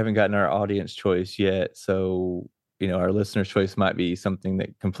gotten our audience choice yet, so, our listener's choice might be something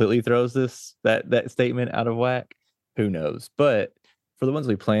that completely throws that statement out of whack. Who knows? But for the ones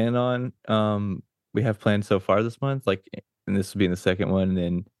we plan on, we have planned so far this month, like, and this will be in the second one, and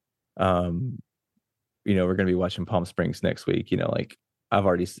then, um, we're gonna be watching Palm Springs next week, like,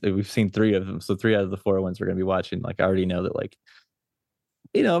 we've seen 3 of them, so 3 out of the 4 ones we're gonna be watching, like, I already know that, like,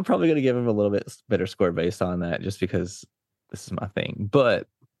 I'm probably gonna give him a little bit better score based on that just because this is my thing. But,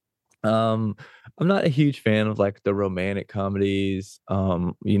 um, I'm not a huge fan of, like, the romantic comedies,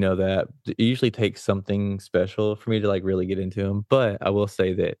 that it usually takes something special for me to, like, really get into them. But I will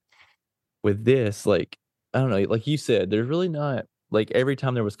say that with this, like, I don't know, like you said, there's really not like, every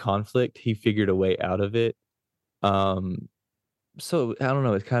time there was conflict, he figured a way out of it. Um, so I don't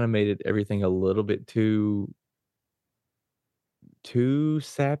know, it kinda made it everything a little bit too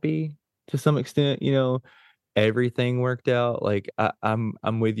sappy to some extent, everything worked out, like, I'm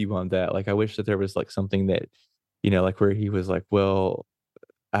with you on that, like, I wish that there was, like, something that, like, where he was like, "Well,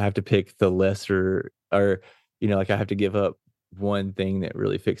 I have to pick the lesser," or, like, "I have to give up one thing that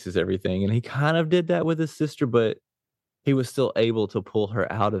really fixes everything," and he kind of did that with his sister, but he was still able to pull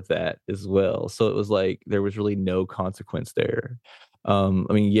her out of that as well, so it was like, there was really no consequence there. I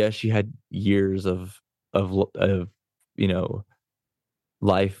mean, yes, she had years of, you know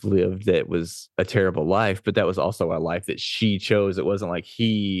life lived that was a terrible life, but that was also a life that she chose. It wasn't like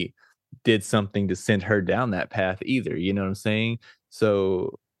he did something to send her down that path either, you know what I'm saying?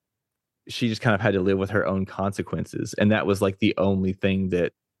 So, she just kind of had to live with her own consequences, and that was, like, the only thing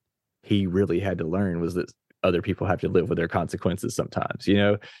that he really had to learn was that other people have to live with their consequences sometimes,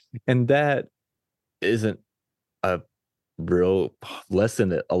 And that isn't a real lesson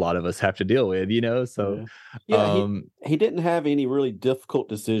that a lot of us have to deal with, So, Yeah. Yeah, um he didn't have any really difficult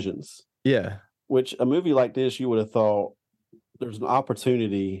decisions, yeah, which a movie like this, you would have thought there's an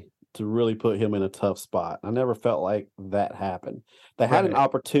opportunity to really put him in a tough spot. I never felt like that happened. They had an right.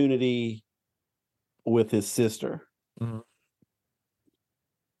 opportunity with his sister, Mhm.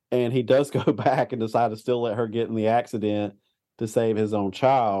 and he does go back and decide to still let her get in the accident to save his own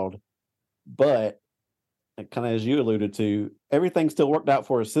child. But kind of as you alluded to, everything still worked out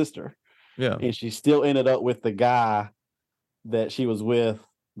for his sister, Yeah, and she still ended up with the guy that she was with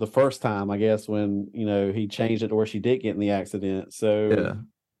the first time, I guess, when he changed it to where she did get in the accident. So yeah.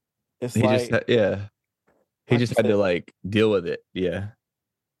 it's He just like, had yeah. He like you just had to, said, like, deal with it, yeah,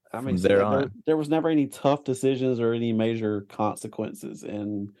 I mean, from so there yeah, there on. there was never any tough decisions or any major consequences,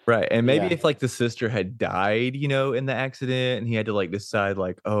 and Right, and maybe yeah, if, like, the sister had died, in the accident, and he had to, like, decide,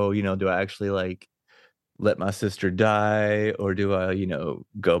 like, "Oh, do I actually, like, let my sister die, or do I,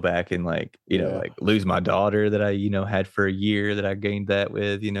 go back and, like, yeah. lose my daughter that I, had for a year that I gained that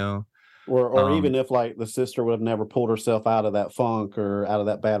with," you know? Or even Um, if like the sister would have never pulled herself out of that funk or out of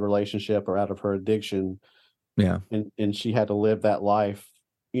that bad relationship or out of her addiction, yeah, and she had to live that life,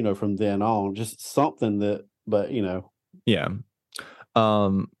 from then on, just something that but you know, Yeah.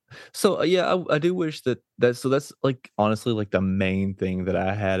 Um, so yeah, I do wish that's like honestly like the main thing that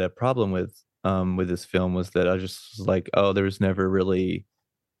I had a problem with this film was that I just was like, oh, there was never really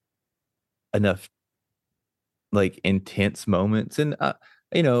enough like intense moments, and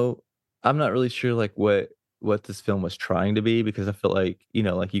you know, I'm not really sure like what this film was trying to be because I feel like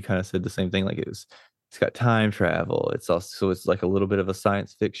like you kind of said the same thing, like it's got time travel, it's also it's like a little bit of a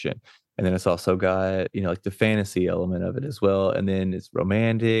science fiction, and then it's also got like the fantasy element of it as well, and then it's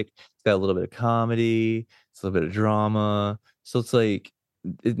romantic, it's got a little bit of comedy, it's a little bit of drama, so it's like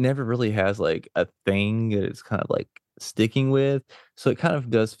it never really has like a thing that it's kind of like sticking with, so it kind of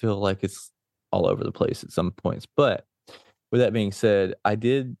does feel like it's all over the place at some points. But with that being said, I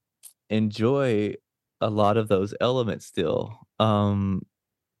did enjoy a lot of those elements still. And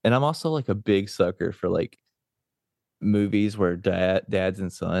I'm also like a big sucker for like movies where dads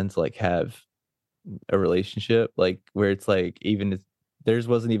and sons like have a relationship, like where it's like even if theirs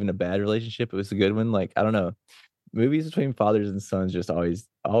wasn't even a bad relationship, it was a good one. Like I don't know, movies between fathers and sons just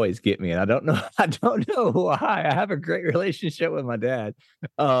always get me, and I don't know I don't know why. I have a great relationship with my dad,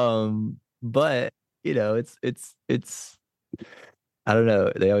 but it's I don't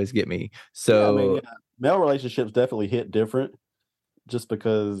know. They always get me. yeah, I mean, So yeah, male relationships definitely hit different, just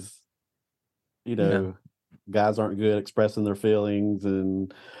because you yeah, know guys aren't good expressing their feelings,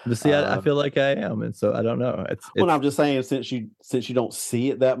 and but see, I uh, feel like I am, and so I don't know. well, It's I'm just saying since you don't see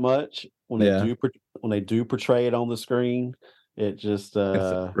it that much yeah, when they do portray it on the screen, it just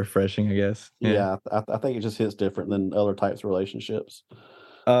it's refreshing, I guess. Yeah. yeah, I think it just hits different than other types of relationships.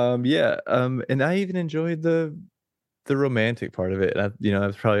 Yeah. And I even enjoyed the romantic part of it. And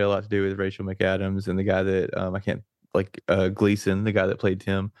that's probably a lot to do with Rachel McAdams and the guy that I can't like Gleason, the guy that played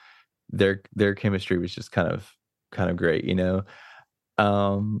Tim. Their chemistry was just kind of great, you know.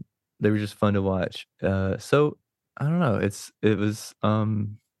 Um, they were just fun to watch. So I don't know. It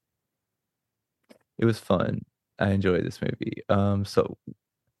was fun. I enjoyed this movie. So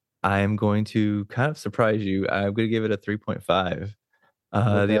I am going to kind of surprise you. I'm going to give it a 3.5.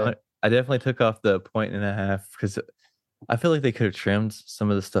 Okay. I definitely took off the point and a half because I feel like they could have trimmed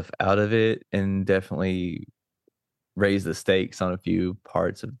some of the stuff out of it and definitely raised the stakes on a few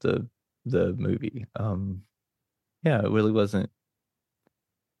parts of the movie. Yeah, it really wasn't.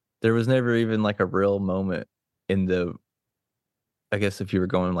 There was never even like a real moment in the. I guess if you were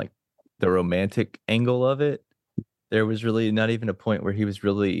going like the romantic angle of it, there was really not even a point where he was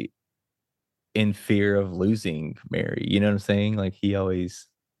really in fear of losing Mary. You know what I'm saying? Like he always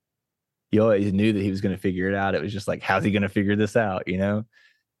knew that he was going to figure it out. It was just like, how's he going to figure this out?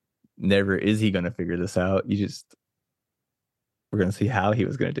 Never is he going to figure this out. We're going to see how he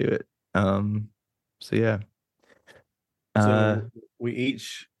was going to do it. So yeah. Uh, So we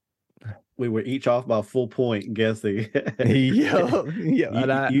each we were each off by a full point guessing. yeah, you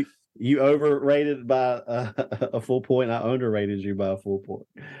and I, you you overrated by a full point. I underrated you by a full point.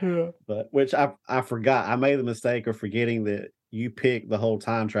 yeah. But which I forgot. I made the mistake of forgetting that you picked the whole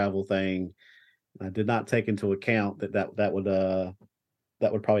time travel thing. I did not take into account that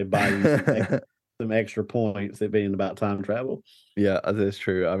would probably buy you some extra points, it being about time travel. Yeah, that's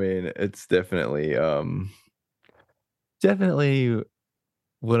true. I mean, it's definitely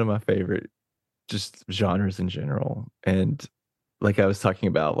one of my favorite just genres in general. And like I was talking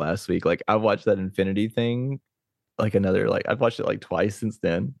about last week, like I watched that Infinity thing like another like I've watched it like twice since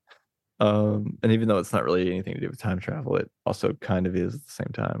then. And even though it's not really anything to do with time travel, it also kind of is at the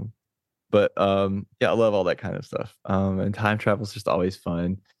same time. But yeah, I love all that kind of stuff. And time travel is just always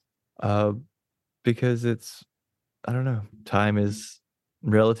fun. Uh because it's I don't know, time is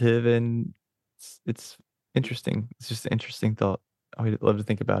relative and it's interesting. It's just an interesting thought. I would love to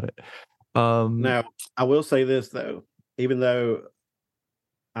think about it. Um Now, I will say this though, even though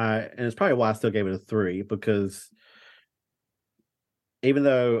and it's probably why I still gave it a 3, because even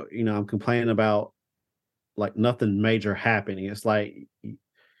though, I'm complaining about like nothing major happening, it's like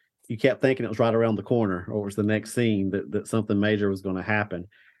you kept thinking it was right around the corner or it was the next scene that something major was going to happen.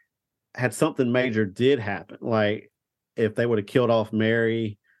 Had something major did happen, like if they would have killed off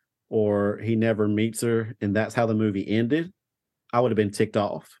Mary or he never meets her and that's how the movie ended, I would have been ticked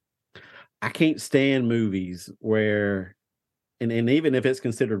off. I can't stand movies where and even if it's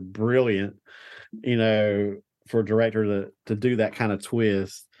considered brilliant, you know, for a director to do that kind of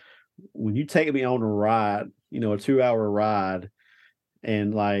twist, when you take me on a ride, a 2-hour ride,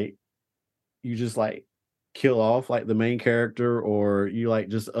 and like you just like kill off like the main character, or you like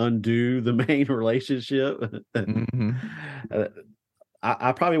just undo the main relationship. mhm. uh,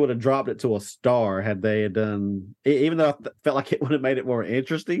 I probably would have dropped it to a star had they had done, even though I felt like it would have made it more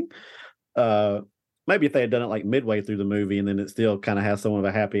interesting. Uh, maybe if they had done it like midway through the movie and then it still kind of has somewhat of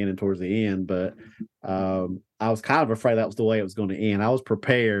a happy ending towards the end. But I was kind of afraid that was the way it was going to end. I was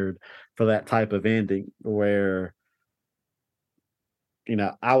prepared for that type of ending where,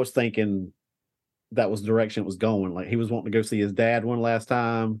 I was thinking that was the direction it was going. Like he was wanting to go see his dad one last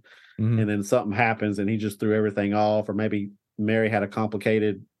time, Mhm. and then something happens and he just threw everything off, or maybe Mary had a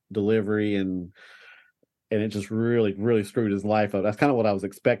complicated delivery and it just really, really screwed his life up. That's kind of what I was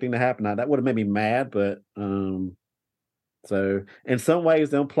expecting to happen. Now, that would have made me mad, but so in some ways,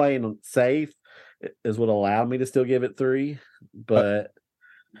 them playing safe is what allowed me to still give it 3. Uh, But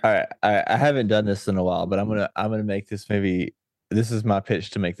all right, I haven't done this in a while, but I'm gonna make this maybe. This is my pitch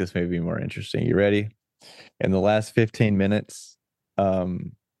to make this maybe more interesting. You ready? In the last 15 minutes,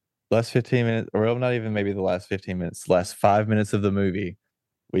 um, last 15 minutes, or well, not even maybe the last 15 minutes, last 5 minutes of the movie,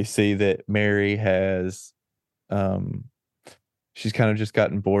 we see that Mary has, um, she's kind of just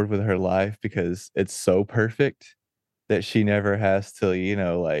gotten bored with her life because it's so perfect that she never has to,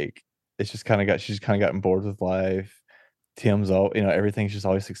 like, it's just kind of got, she's kind of gotten bored with life. Tim's all, everything's just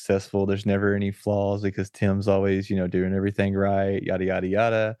always successful. There's never any flaws because Tim's always, doing everything right, yada, yada,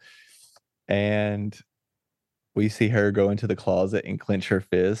 yada. And we see her go into the closet and clench her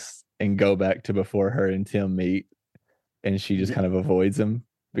fists and go back to before her and Tim meet. And she just kind of avoids him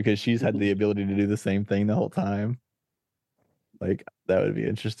because she's had the ability to do the same thing the whole time. Like, that would be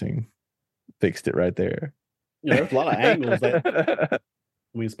interesting. Fixed it right there. there's a lot of angles that,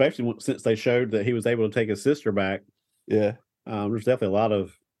 especially since they showed that he was able to take his sister back. Yeah. There's definitely a lot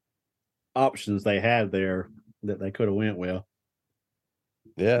of options they had there that they could have went with.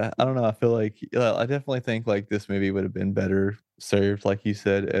 Yeah, I don't know. I feel like, I definitely think like this movie would have been better served, like you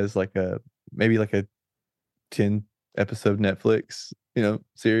said, as like a maybe like a 10 episode Netflix,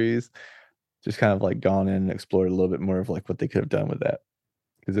 series. Just kind of like gone in and explored a little bit more of like what they could have done with that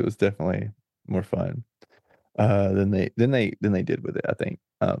because it was definitely more fun than they did with it. I think.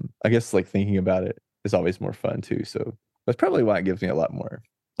 I guess like thinking about it is always more fun too. So that's probably why it gives me a lot more.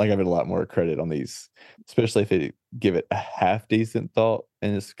 I give it a lot more credit on these, especially if they give it a half decent thought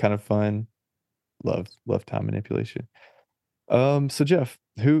and it's kind of fun. Love time manipulation. So Jeff,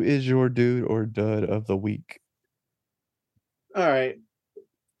 who is your dude or dud of the week? All right.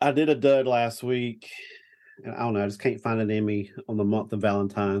 I did a dud last week, and I don't know. I just can't find an Emmy on the month of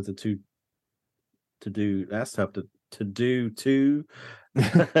Valentine's to do. That's tough to do 2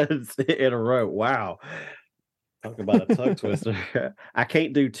 in a row. Wow, talk about a tongue twister. I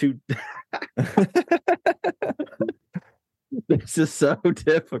can't do 2. This is so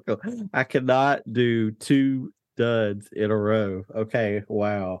difficult. I cannot do 2 duds in a row. Okay,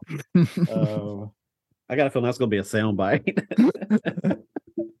 wow. I got a feeling that's going to be a soundbite.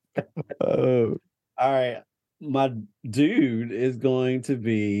 Oh, All right. My dude is going to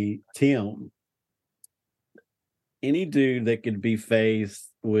be Tim. Any dude that could be faced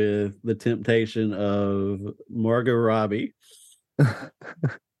with the temptation of Margot Robbie. And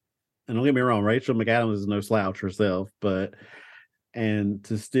don't get me wrong, Rachel McAdams is no slouch herself, and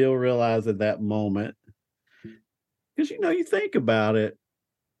to still realize at that moment, because you think about it,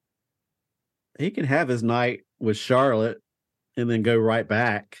 he can have his night with Charlotte and then go right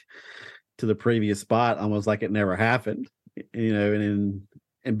back to the previous spot, almost like it never happened, and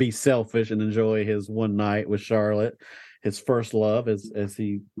be selfish and enjoy his one night with Charlotte, his first love, as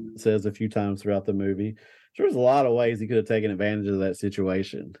he says a few times throughout the movie. There's a lot of ways he could have taken advantage of that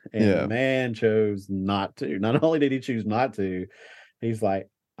situation, and the yeah. man chose not to. Not only did he choose not to, he's like,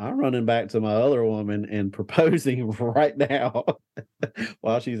 I'm running back to my other woman and proposing right now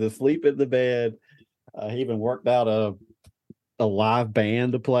while she's asleep in the bed. He even worked out a live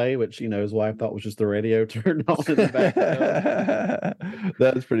band to play, which his wife thought was just the radio turned on in the background.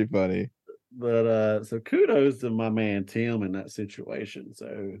 That's pretty funny. But so kudos to my man Tim in that situation.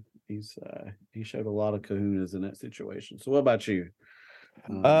 So he showed a lot of kahunas in that situation. So what about you?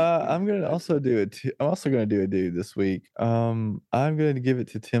 I'm gonna also do it. I'm also gonna do a dude this week. I'm gonna give it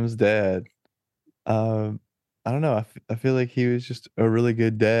to Tim's dad. Um, I don't know. I feel like he was just a really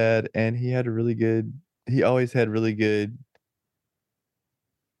good dad, and he had a really good. He always had really good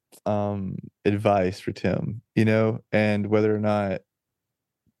advice for Tim. And whether or not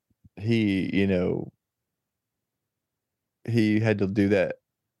he, he had to do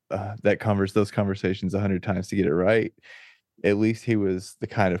those conversations 100 times to get it right. At least he was the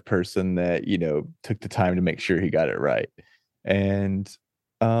kind of person that took the time to make sure he got it right, and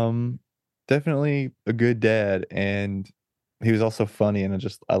um definitely a good dad. And he was also funny,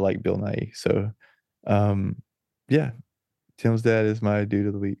 and I like Bill Nye. So yeah, Tim's dad is my dude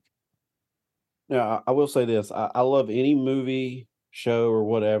of the week. Now, I will say this: I love any movie, show, or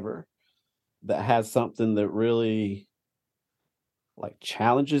whatever that has something that really like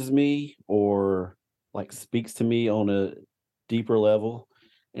challenges me or like speaks to me on a deeper level.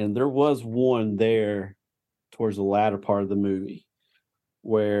 And there was one there towards the latter part of the movie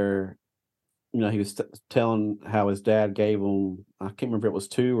where he was telling how his dad gave him, I can't remember if it was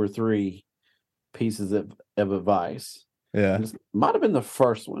two or three pieces of advice. Yeah. And it might have been the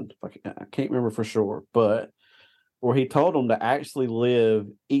first one. I can't remember for sure, but where he told him to actually live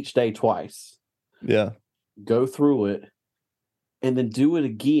each day twice, Yeah. go through it, and then do it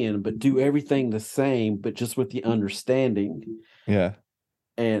again, but do everything the same, but just with the understanding. Yeah.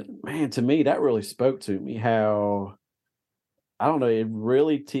 And man, to me, that really spoke to me how, I don't know, it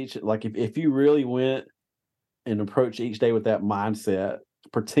really teaches, like if you really went and approach each day with that mindset,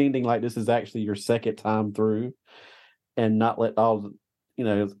 pretending like this is actually your second time through and not let all, you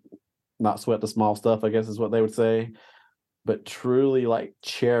know, not sweat the small stuff, I guess is what they would say, but truly like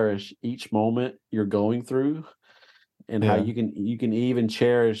cherish each moment you're going through and how Yeah. you can even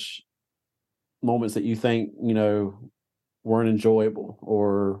cherish moments that you think, weren't enjoyable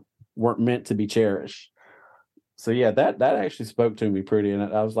or weren't meant to be cherished. So yeah, that actually spoke to me pretty, and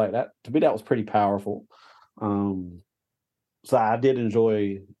I was like, that to me that was pretty powerful. Um, so I did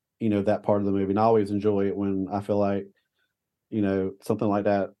enjoy, that part of the movie, and I always enjoy it when I feel like, something like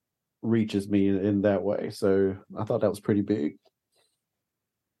that reaches me in that way. So I thought that was pretty big.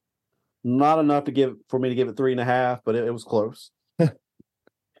 Not enough to give for me to give it 3.5, but it was close. I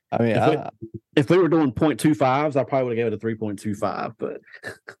mean, If we were doing 0.25s, I probably would have gave it a 3.25. But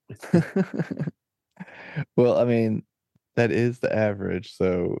well, I mean, that is the average,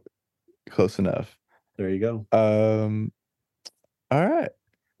 so close enough. there you go. All right.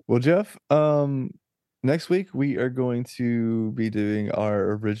 Well, Jeff, next week we are going to be doing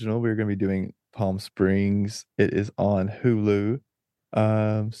our original. We're going to be doing Palm Springs. It is on Hulu.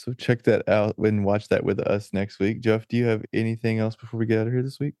 So check that out and watch that with us next week. Jeff, do you have anything else before we get out of here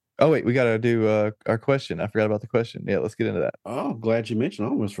this week? Oh wait, we gotta do our question. I forgot about the question. Yeah, let's get into that. Oh, glad you mentioned.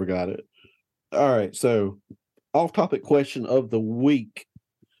 I almost forgot it. All right, so off-topic question of the week.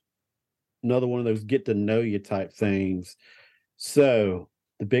 Another one of those get to know you type things. So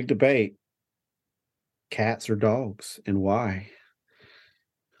the big debate: cats or dogs, and why?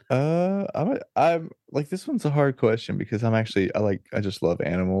 I'm like this one's a hard question because I just love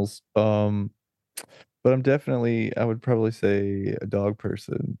animals. But I would probably say a dog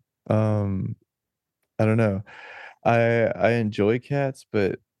person. Um, I don't know. I enjoy cats,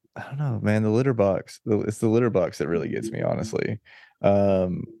 but I don't know, man. It's the litter box that really gets me, honestly.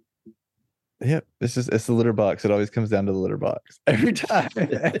 Um, yeah, it's the litter box. It always comes down to the litter box every time,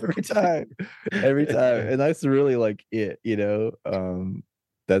 every time, and that's really like it, you know.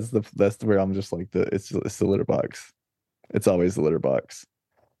 That's where I'm just like it's the litter box. It's always the litter box,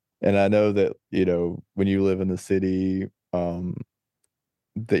 and I know that when you live in the city,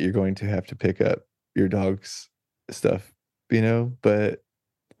 that you're going to have to pick up your dog's stuff, but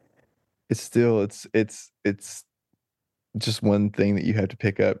it's just one thing that you have to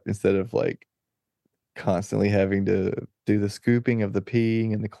pick up instead of like constantly having to do the scooping of the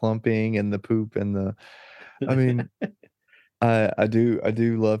peeing and the clumping and the poop and the I mean, I do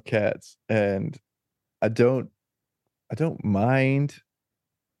love cats and I don't I don't mind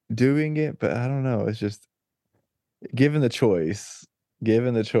doing it, but I don't know, it's just given the choice,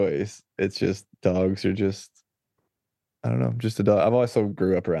 it's just dogs are just I don't know, just a dog. I've also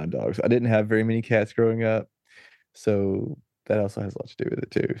grew up around dogs. I didn't have very many cats growing up, so that also has a lot to do with it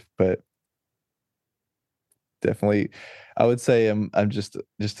too. But definitely, I would say I'm I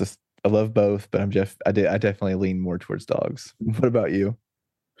love both, but I definitely lean more towards dogs. What about you?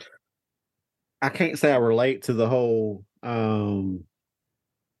 I can't say I relate to the whole. My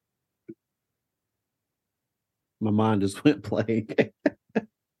mind just went blank.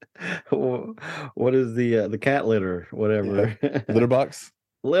 What is the cat litter? Yeah, Whatever. litter box.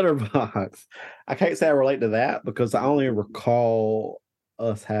 Litter box. I can't say I relate to that because I only recall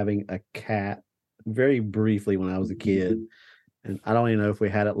us having a cat very briefly when I was a kid. And I don't even know if we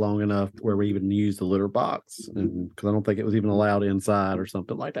had it long enough where we even used the litter box because I don't think it was even allowed inside or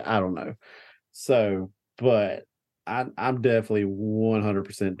something like that. I don't know. So, but I'm definitely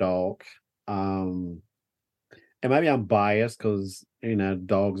 100% dog. Um, and maybe I'm biased because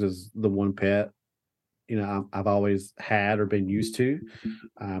dogs is the one pet I've always had or been used to.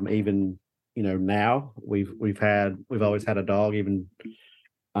 Even now we've always had a dog. Even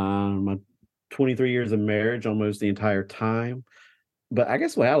my 23 years of marriage, almost the entire time. But I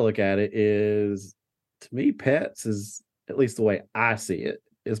guess the way I look at it is, to me, pets is, at least the way I see it,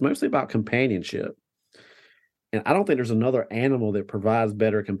 is mostly about companionship. And I don't think there's another animal that provides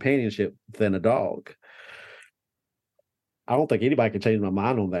better companionship than a dog. I don't think anybody can change my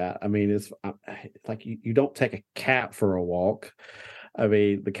mind on that. I mean, it's like you don't take a cat for a walk. I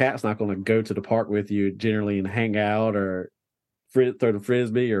mean, the cat's not going to go to the park with you generally and hang out or throw the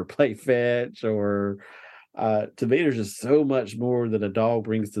frisbee or play fetch or to me, there's just so much more that a dog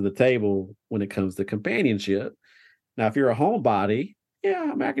brings to the table when it comes to companionship. Now, if you're a homebody, yeah,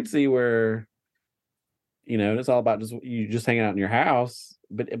 I mean, I can see where it's all about just you just hanging out in your house.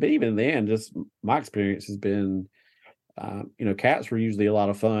 But even then, just my experience has been, cats were usually a lot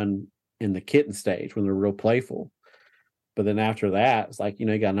of fun in the kitten stage when they're real playful. But then after that, it's like,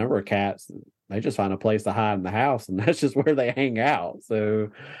 you got a number of cats, they just find a place to hide in the house, and that's just where they hang out. So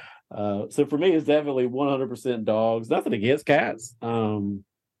for me, it's definitely 100% dogs. Nothing against cats. I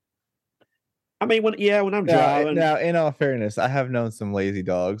mean, when I'm driving. Now, in all fairness, I have known some lazy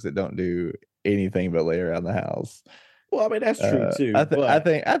dogs that don't do anything but lay around the house. Well, I mean, that's true too.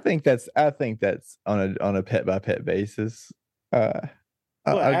 I think that's on a pet by pet basis. As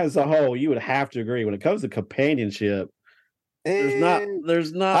a whole, you would have to agree when it comes to companionship.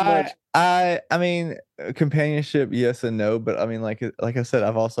 There's not much. I mean, companionship, yes and no, but I mean, like I said,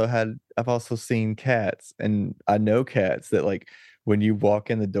 I've also seen cats, and I know cats that, like, when you walk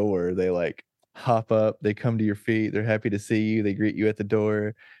in the door, they like hop up, they come to your feet, they're happy to see you, they greet you at the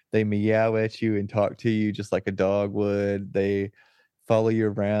door, they meow at you and talk to you just like a dog would. They follow you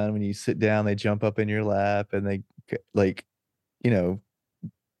around when you sit down, they jump up in your lap, and they like, they're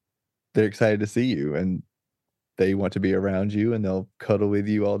excited to see you, and they want to be around you, and they'll cuddle with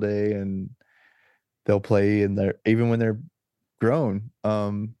you all day, and they'll play, and they're even when they're grown.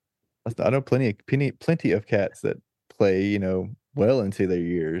 I know plenty of cats that play, well into their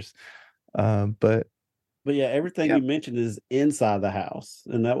years. But yeah, everything you mentioned is inside the house,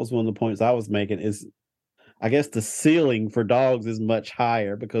 and that was one of the points I was making. Is I guess the ceiling for dogs is much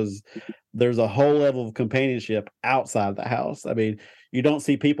higher because there's a whole level of companionship outside the house. I mean, you don't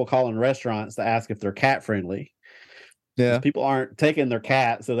see people calling restaurants to ask if they're cat friendly. Yeah, people aren't taking their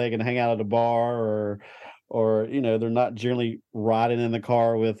cat so they can hang out at a bar or they're not generally riding in the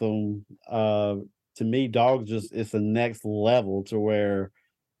car with them. To me, dogs it's the next level to where.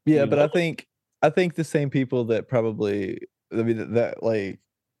 Yeah, but I think the same people that probably, I mean, that like,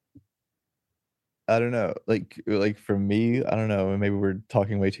 I don't know, like for me, I don't know, maybe we're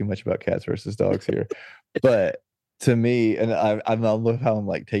talking way too much about cats versus dogs here, but to me, and I love how I'm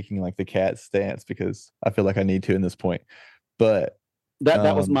like taking like the cat stance because I feel like I need to in this point, but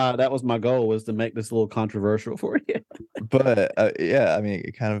that was my goal, was to make this a little controversial for you. But yeah, I mean,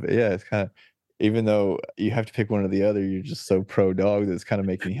 it's kind of, even though you have to pick one or the other, you're just so pro dog that's kind of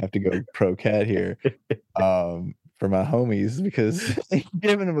making you have to go pro cat here. For my homies, because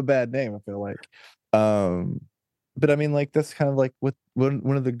giving them a bad name, I feel like. But I mean, like, that's kind of like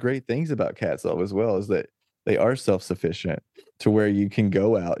one of the great things about cats though as well, is that they are self-sufficient to where you can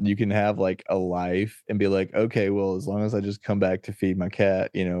go out and you can have like a life and be like, okay, well, as long as I just come back to feed my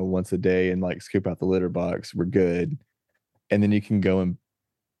cat, once a day and like scoop out the litter box, we're good. And then you can go and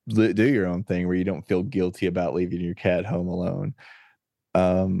do your own thing where you don't feel guilty about leaving your cat home alone.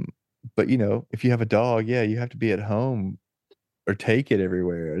 But if you have a dog, yeah, you have to be at home or take it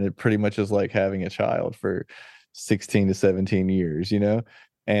everywhere, and it pretty much is like having a child for 16 to 17 years,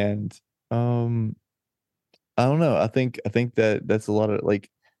 and I don't know, I think that's a lot of like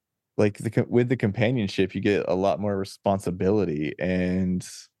with the companionship, you get a lot more responsibility, and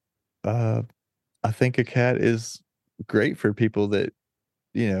I think a cat is great for people that,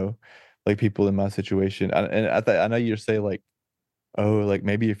 like people in my situation. I know you say like, oh, like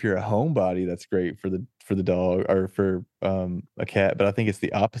maybe if you're a homebody, that's great for the dog or for a cat, but I think it's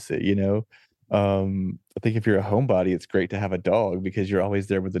the opposite. I think if you're a homebody, it's great to have a dog because you're always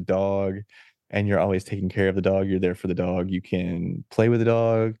there with the dog, and you're always taking care of the dog. You're there for the dog. You can play with the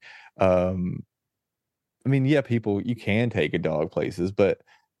dog. I mean, yeah, you can take a dog places, but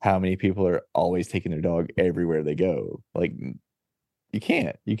how many people are always taking their dog everywhere they go? Like, you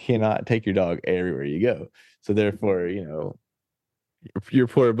cannot take your dog everywhere you go. So therefore, your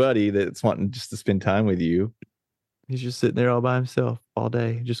poor buddy that's wanting just to spend time with you, he's just sitting there all by himself all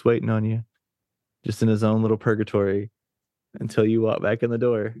day, just waiting on you, just in his own little purgatory until you walk back in the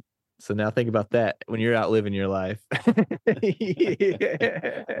door. So now think about that when you're out living your life.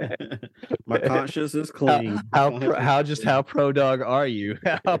 My conscience is clean. How pro dog are you?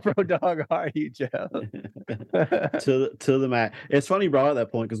 How pro dog are you, Joe? to the max. It's funny you brought up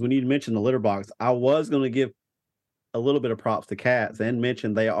that point, because when you mentioned the litter box, I was going to give a little bit of props to cats and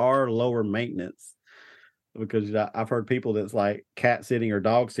mention they are lower maintenance, because I've heard people that's like cat sitting or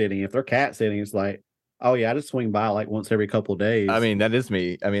dog sitting. If they're cat sitting, it's like, Oh yeah, I just swing by like once every couple of days. I mean, that is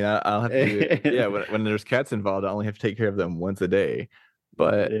me. I mean, I'll have to do it. Yeah, when there's cats involved, I only have to take care of them once a day.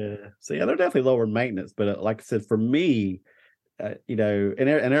 But Yeah. So yeah, they're definitely lower maintenance. But like I said, for me, and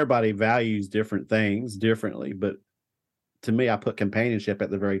everybody values different things differently. But to me, I put companionship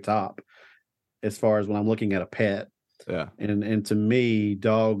at the very top as far as when I'm looking at a pet. yeah, And to me,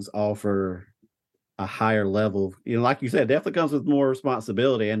 dogs offer a higher level. Like you said, it definitely comes with more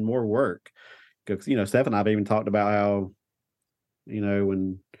responsibility and more work. Because Steph and I've even talked about how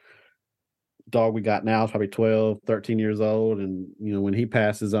when dog we got now is probably 12, 13 years old, and when he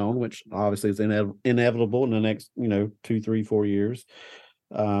passes on, which obviously is inevitable in the next 2, 3, 4 years,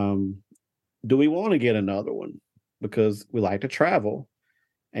 do we want to get another one? Because we like to travel,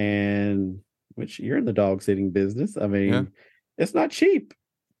 and which you're in the dog sitting business. I mean, it's not cheap,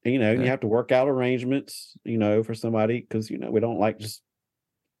 and you have to work out arrangements for somebody, because we don't like just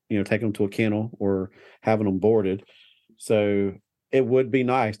taking them to a kennel or having them boarded. So it would be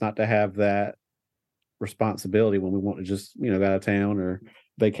nice not to have that responsibility when we want to just go out of town or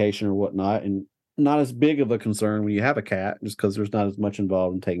vacation or whatnot, and not as big of a concern when you have a cat, just because there's not as much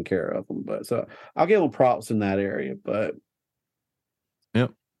involved in taking care of them. But so I'll give them props in that area. But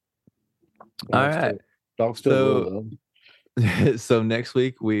yep. All right. Dog still rule, though. So next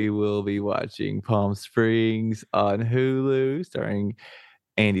week we will be watching Palm Springs on Hulu, starring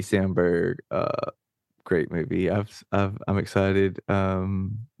Andy Samberg. Great movie. I'm excited.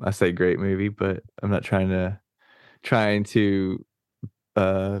 I say great movie, but I'm not trying to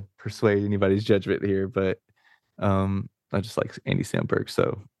persuade anybody's judgment here. But I just like Andy Samberg,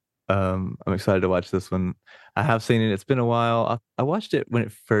 so I'm excited to watch this one. I have seen it. It's been a while. I watched it when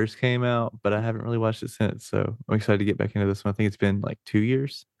it first came out, but I haven't really watched it since. So I'm excited to get back into this one. I think it's been like 2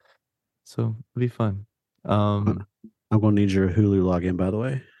 years, so it'll be fun. I'm gonna need your Hulu login, by the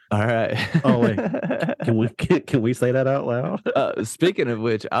way. All right. Oh wait, can we say that out loud? Speaking of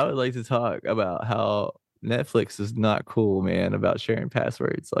which, I would like to talk about how Netflix is not cool, man, about sharing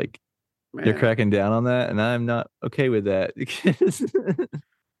passwords. Like, they're cracking down on that, and I'm not okay with that.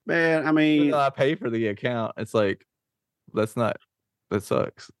 Man, I mean, even though I pay for the account, it's like that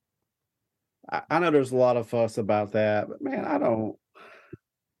sucks. I know there's a lot of fuss about that, but man, I don't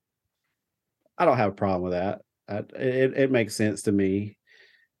have a problem with that. It makes sense to me.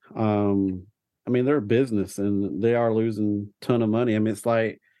 I mean, they're a business and they are losing a ton of money. I mean, it's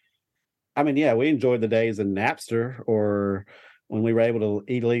like, yeah, we enjoyed the days of Napster, or when we were able to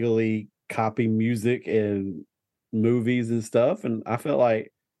illegally copy music and movies and stuff. And I feel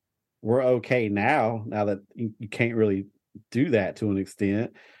like we're okay now that you can't really do that to an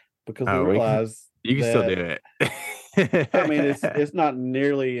extent, because we realize you can still do it. I mean, it's not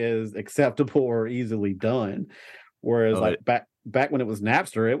nearly as acceptable or easily done. Whereas back when it was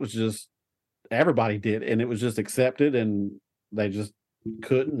Napster, it was just everybody did, and it was just accepted, and they just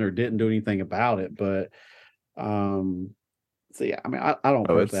couldn't or didn't do anything about it. But so yeah, I mean, I don't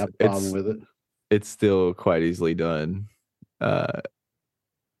personally have a problem with it. It's still quite easily done.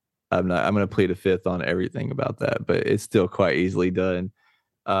 I'm gonna plead a fifth on everything about that, but it's still quite easily done.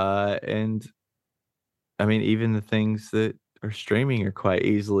 And I mean, even the things that are streaming are quite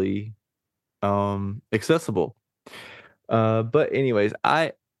easily accessible. But anyways,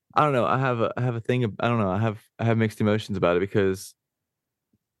 I don't know. I have a thing. I don't know. I have mixed emotions about it, because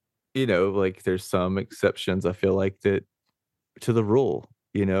like, there's some exceptions, I feel like, that to the rule,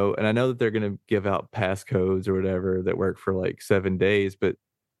 and I know that they're gonna give out passcodes or whatever that work for like 7 days, but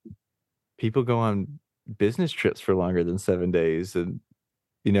people go on business trips for longer than 7 days, and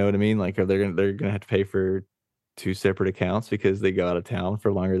you know what I mean? Like, they're gonna have to pay for 2 separate accounts because they go out of town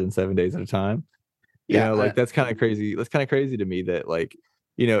for longer than 7 days at a time. Yeah, Like, that's kind of crazy. That's kind of crazy to me that, like,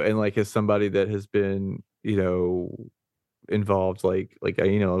 and like, as somebody that has been, involved, like,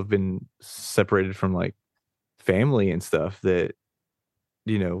 I've been separated from like family and stuff, that,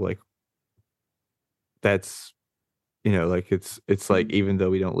 like, that's, like, it's like, even though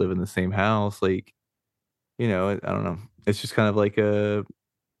we don't live in the same house, like, I don't know. It's just kind of like it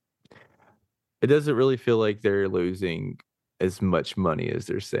doesn't really feel like they're losing as much money as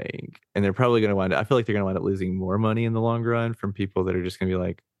they're saying. And they're probably gonna I feel like they're gonna wind up losing more money in the long run from people that are just gonna be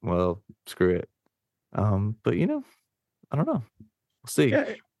like, well, screw it. But I don't know. We'll see.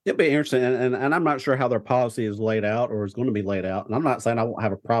 Yeah, it'll be interesting. And I'm not sure how their policy is laid out or is going to be laid out. And I'm not saying I won't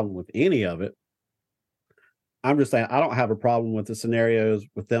have a problem with any of it. I'm just saying I don't have a problem with the scenarios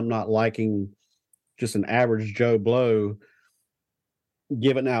with them not liking just an average Joe Blow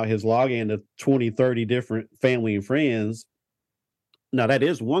giving out his login to 20, 30 different family and friends. Now, that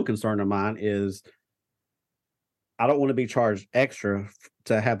is one concern of mine, is I don't want to be charged extra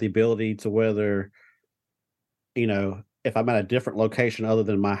to have the ability to, whether if I'm at a different location other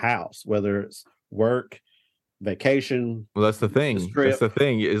than my house, whether it's work, vacation, Well, that's the business thing. That's trip. the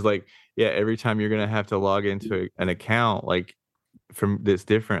thing is like, yeah, every time you're gonna have to log into an account like from that's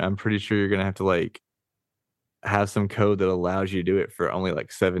different, I'm pretty sure you're gonna have to like have some code that allows you to do it for only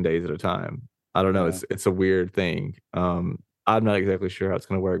like 7 days at a time. I don't know. Yeah. It's a weird thing. I'm not exactly sure how it's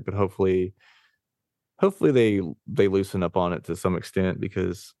gonna work, but hopefully they loosen up on it to some extent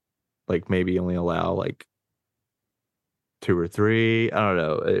because like maybe only allow like two or three. I don't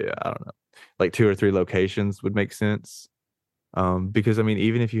know. I don't know. Like two or three locations would make sense. Because I mean,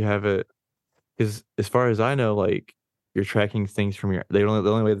 even if you have it, because as far as I know, like you're tracking things from the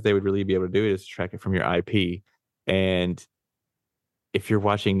only way that they would really be able to do it is to track it from your IP. And if you're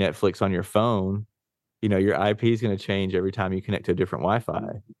watching Netflix on your phone, your IP is going to change every time you connect to a different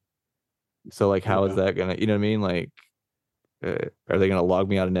Wi-Fi. So like, how is Yeah. that gonna, you know what I mean? Like, are they gonna log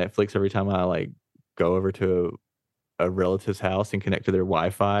me out of Netflix every time I like go over to a relative's house and connect to their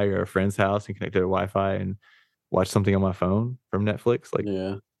Wi-Fi or a friend's house and connect to their Wi-Fi and watch something on my phone from Netflix? Like,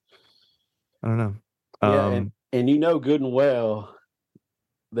 Yeah. I don't know. Yeah. And good and well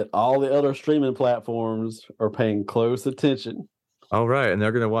that all the other streaming platforms are paying close attention. All right, and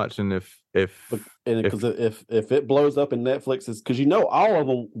they're gonna watch, and Because if it blows up in Netflix, it's because all of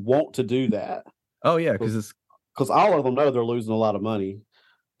them want to do that. oh yeah, because it's Because all of them know they're losing a lot of money.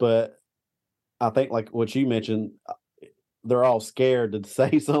 But I think, like what you mentioned, they're all scared to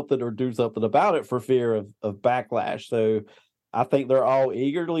say something or do something about it for fear of backlash. So I think they're all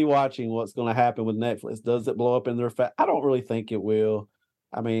eagerly watching what's going to happen with Netflix. Does it blow up in their face? I don't really think it will.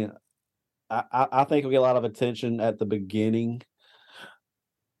 I mean, I think it'll get a lot of attention at the beginning,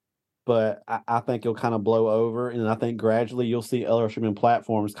 but I think it'll kind of blow over. And I think gradually you'll see other streaming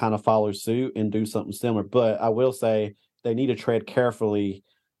platforms kind of follow suit and do something similar. But I will say they need to tread carefully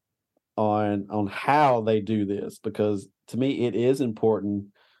on how they do this, because to me it is important,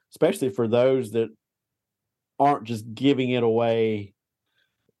 especially for those that aren't just giving it away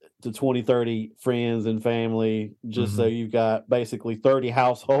to 20, 30 friends and family just so mhm, you've got basically 30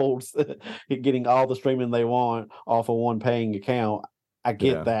 households getting all the streaming they want off of one paying account. I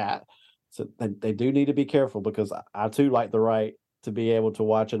get yeah, that. So they do need to be careful, because I too like the right to be able to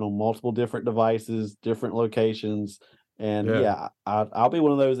watch it on multiple different devices, different locations. And yeah, yeah, I'll be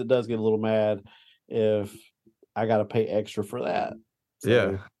one of those that does get a little mad if I got to pay extra for that.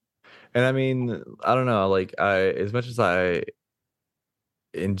 yeah. So And I mean, I don't know. Like, as much as I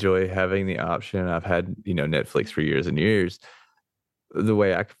enjoy having the option, I've had Netflix for years and years. The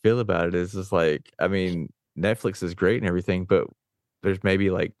way I feel about it is just like, I mean, Netflix is great and everything, but there's maybe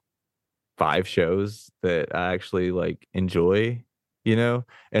like 5 shows that I actually, like, enjoy, and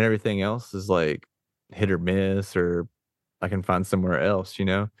everything else is, like, hit or miss or I can find somewhere else, you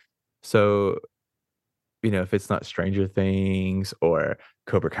know? So, if it's not Stranger Things or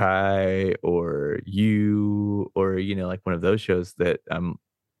Cobra Kai or You or, like, one of those shows that I'm,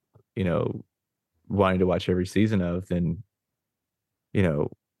 you know, wanting to watch every season of, then, you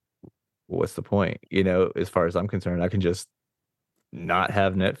know, what's the point? As far as I'm concerned, I can just not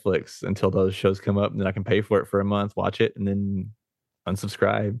have Netflix until those shows come up, and then I can pay for it for a month, watch it, and then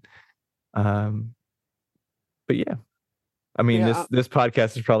unsubscribe. Um, but yeah, I mean, yeah, this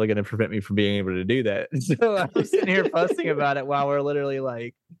podcast is probably going to prevent me from being able to do that. So I'm sitting here fussing about it while we're literally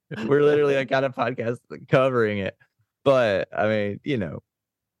like got a podcast covering it. But I mean,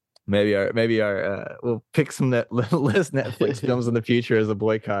 maybe our we'll pick some less Netflix films in the future as a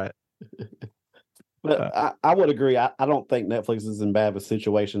boycott. but Uh, I would agree. I don't think Netflix is in bad of a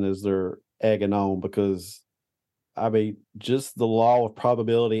situation as they're egging on, because I mean, just the law of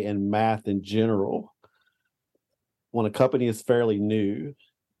probability and math in general, when a company is fairly new,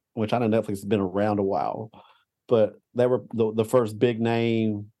 which I know Netflix has been around a while, but they were the first big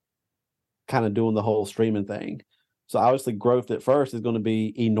name kind of doing the whole streaming thing. So obviously growth at first is going to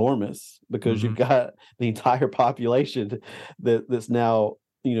be enormous, because you've mhm. got the entire population that's now,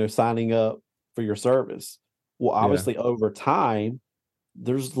 signing up for your service. Well, Yeah, obviously over time,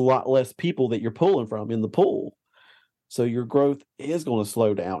 there's a lot less people that you're pulling from in the pool. So your growth is going to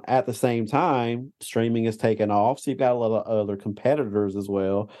slow down. At the same time, streaming is taking off. So you've got a lot of other competitors as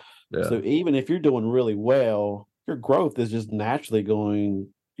well. yeah, So even if you're doing really well, your growth is just naturally going,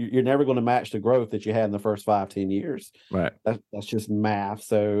 you're never going to match the growth that you had in the first 5-10 years. right. That's just math.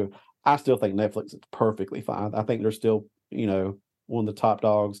 So I still think Netflix is perfectly fine. I think they're still, one of the top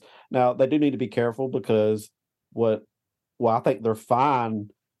dogs. Now they do need to be careful, because what well, I think they're fine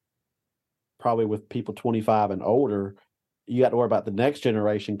probably with people 25 and older. You got to worry about the next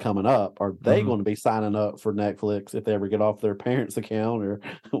generation coming up. Are they Mhm. going to be signing up for Netflix if they ever get off their parents' account or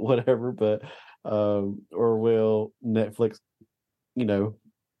whatever? But Or will Netflix,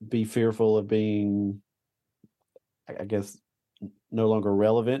 be fearful of being, I guess, no longer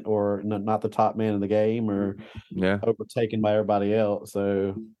relevant or not the top man in the game or Yeah. overtaken by everybody else?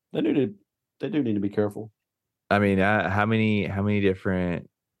 So they do need to be careful. I mean, how many different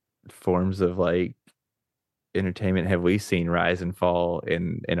forms of like entertainment have we seen rise and fall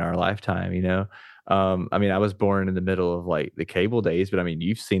in our lifetime, you know? I mean, I was born in the middle of like the cable days, but I mean,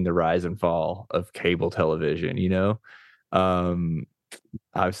 you've seen the rise and fall of cable television, you know? Um,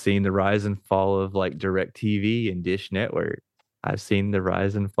 I've seen the rise and fall of like DirecTV and Dish Network. I've seen the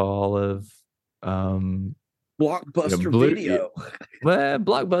rise and fall of Blockbuster Blue. Video. Well,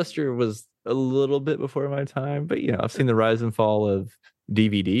 Blockbuster was a little bit before my time, but you know, I've seen the rise and fall of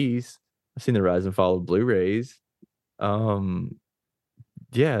DVDs. I've seen the rise and fall of Blu-rays.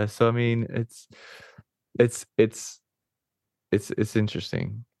 Yeah, so I mean, it's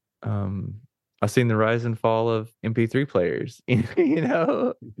interesting. I've seen the rise and fall of MP3 players, you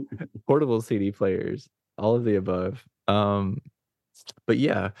know, portable CD players, all of the above. But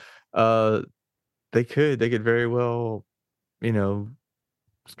yeah, they could very well, you know,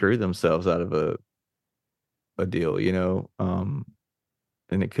 screw themselves out of a deal, you know, and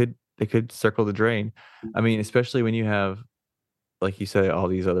they could circle the drain. I mean, especially when you have, like you said, all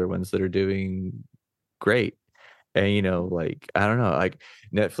these other ones that are doing great. And you know, like I don't know, like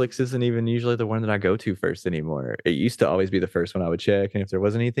Netflix isn't even usually the one that I go to first anymore. It used to always be the first one I would check, and if there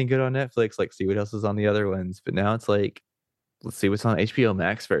wasn't anything good on Netflix, like see what else is on the other ones. But now it's like, let's see what's on HBO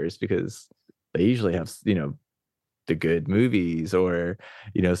Max first because they usually have, you know, the good movies or,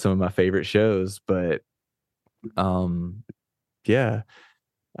 you know, some of my favorite shows. But yeah,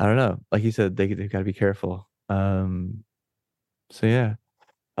 I don't know. Like you said, they've got to be careful. So yeah.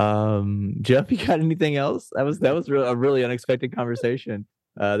 Jeff, you got anything else? That was a really unexpected conversation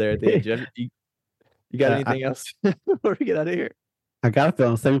there at the end. Jeff, you got anything else before we get out of here? I got a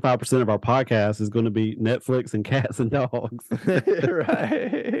feeling 75% of our podcast is going to be Netflix and cats and dogs.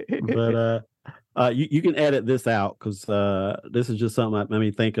 Right. But you can edit this out because this is just something that made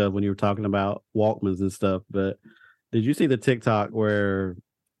me think of when you were talking about Walkmans and stuff. But did you see the TikTok where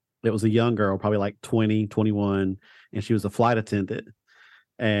it was a young girl, probably like 20, 21, and she was a flight attendant?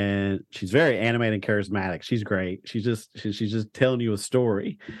 And she's very animated and charismatic. She's great. She's just telling you a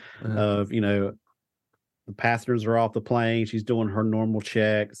story of, you know, the passengers are off the plane. She's doing her normal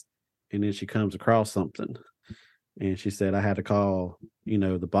checks, and then she comes across something, and she said, "I had to call, you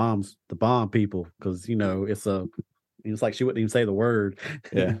know, the bomb people because you know it's like she wouldn't even say the word."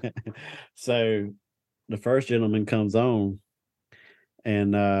 Yeah. So the first gentleman comes on,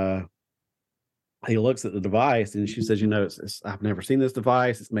 and he looks at the device, and she says, "You know, I've never seen this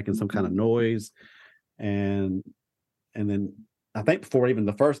device. It's making some kind of noise," and then I think before even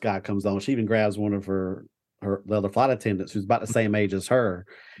the first guy comes on, she even grabs one of the other flight attendants who's about the same age as her,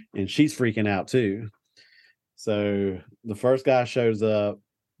 and she's freaking out too. So the first guy shows up,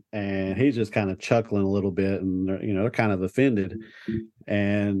 and he's just kind of chuckling a little bit, and they're kind of offended,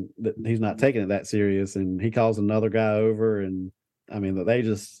 and he's not taking it that serious. And he calls another guy over, and I mean, they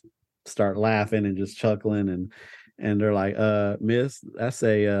just start laughing and just chuckling, and they're like, "Miss, that's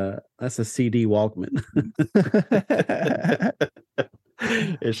a CD Walkman."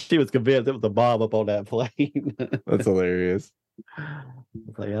 And she was convinced it was a bomb up on that plane. That's hilarious.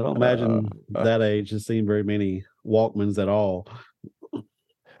 Like, I don't imagine that age has seen very many Walkmans at all.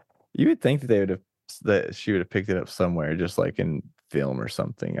 You would think that she would have picked it up somewhere, just like in film or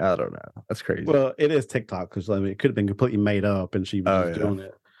something. I don't know. That's crazy. Well, it is TikTok because I mean, it could have been completely made up, and she was just doing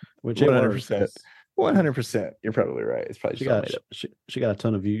it. Which 100%. 100%. You're probably right. It's probably she got a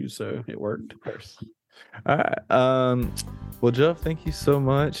ton of views, so it worked. Of course. All right. Well, Jeff, thank you so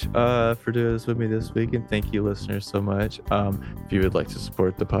much for doing this with me this week, and thank you, listeners, so much. If you would like to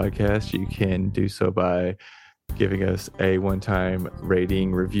support the podcast, you can do so by giving us a one-time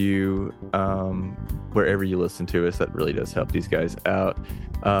rating review wherever you listen to us. That really does help these guys out.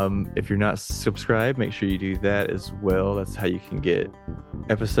 If you're not subscribed, make sure you do that as well. That's how you can get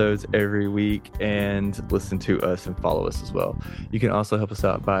episodes every week and listen to us and follow us as well. You can also help us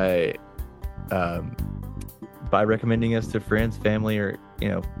out by recommending us to friends, family, or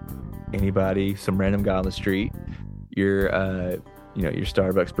anybody, some random guy on the street, your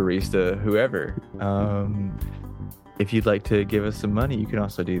Starbucks barista, whoever. If you'd like to give us some money, you can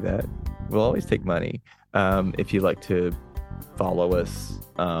also do that. We'll always take money. If you'd like to follow us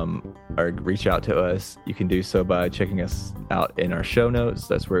or reach out to us, you can do so by checking us out in our show notes.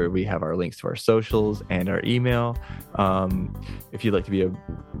 That's where we have our links to our socials and our email. If you'd like to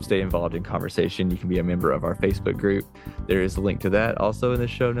stay involved in conversation, you can be a member of our Facebook group. There is a link to that also in the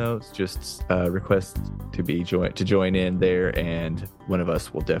show notes. Just request to join in there, and one of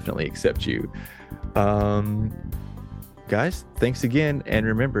us will definitely accept you. Guys, thanks again, and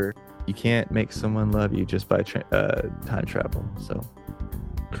remember, you can't make someone love you just by time travel. So,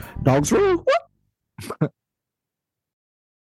 dogs rule.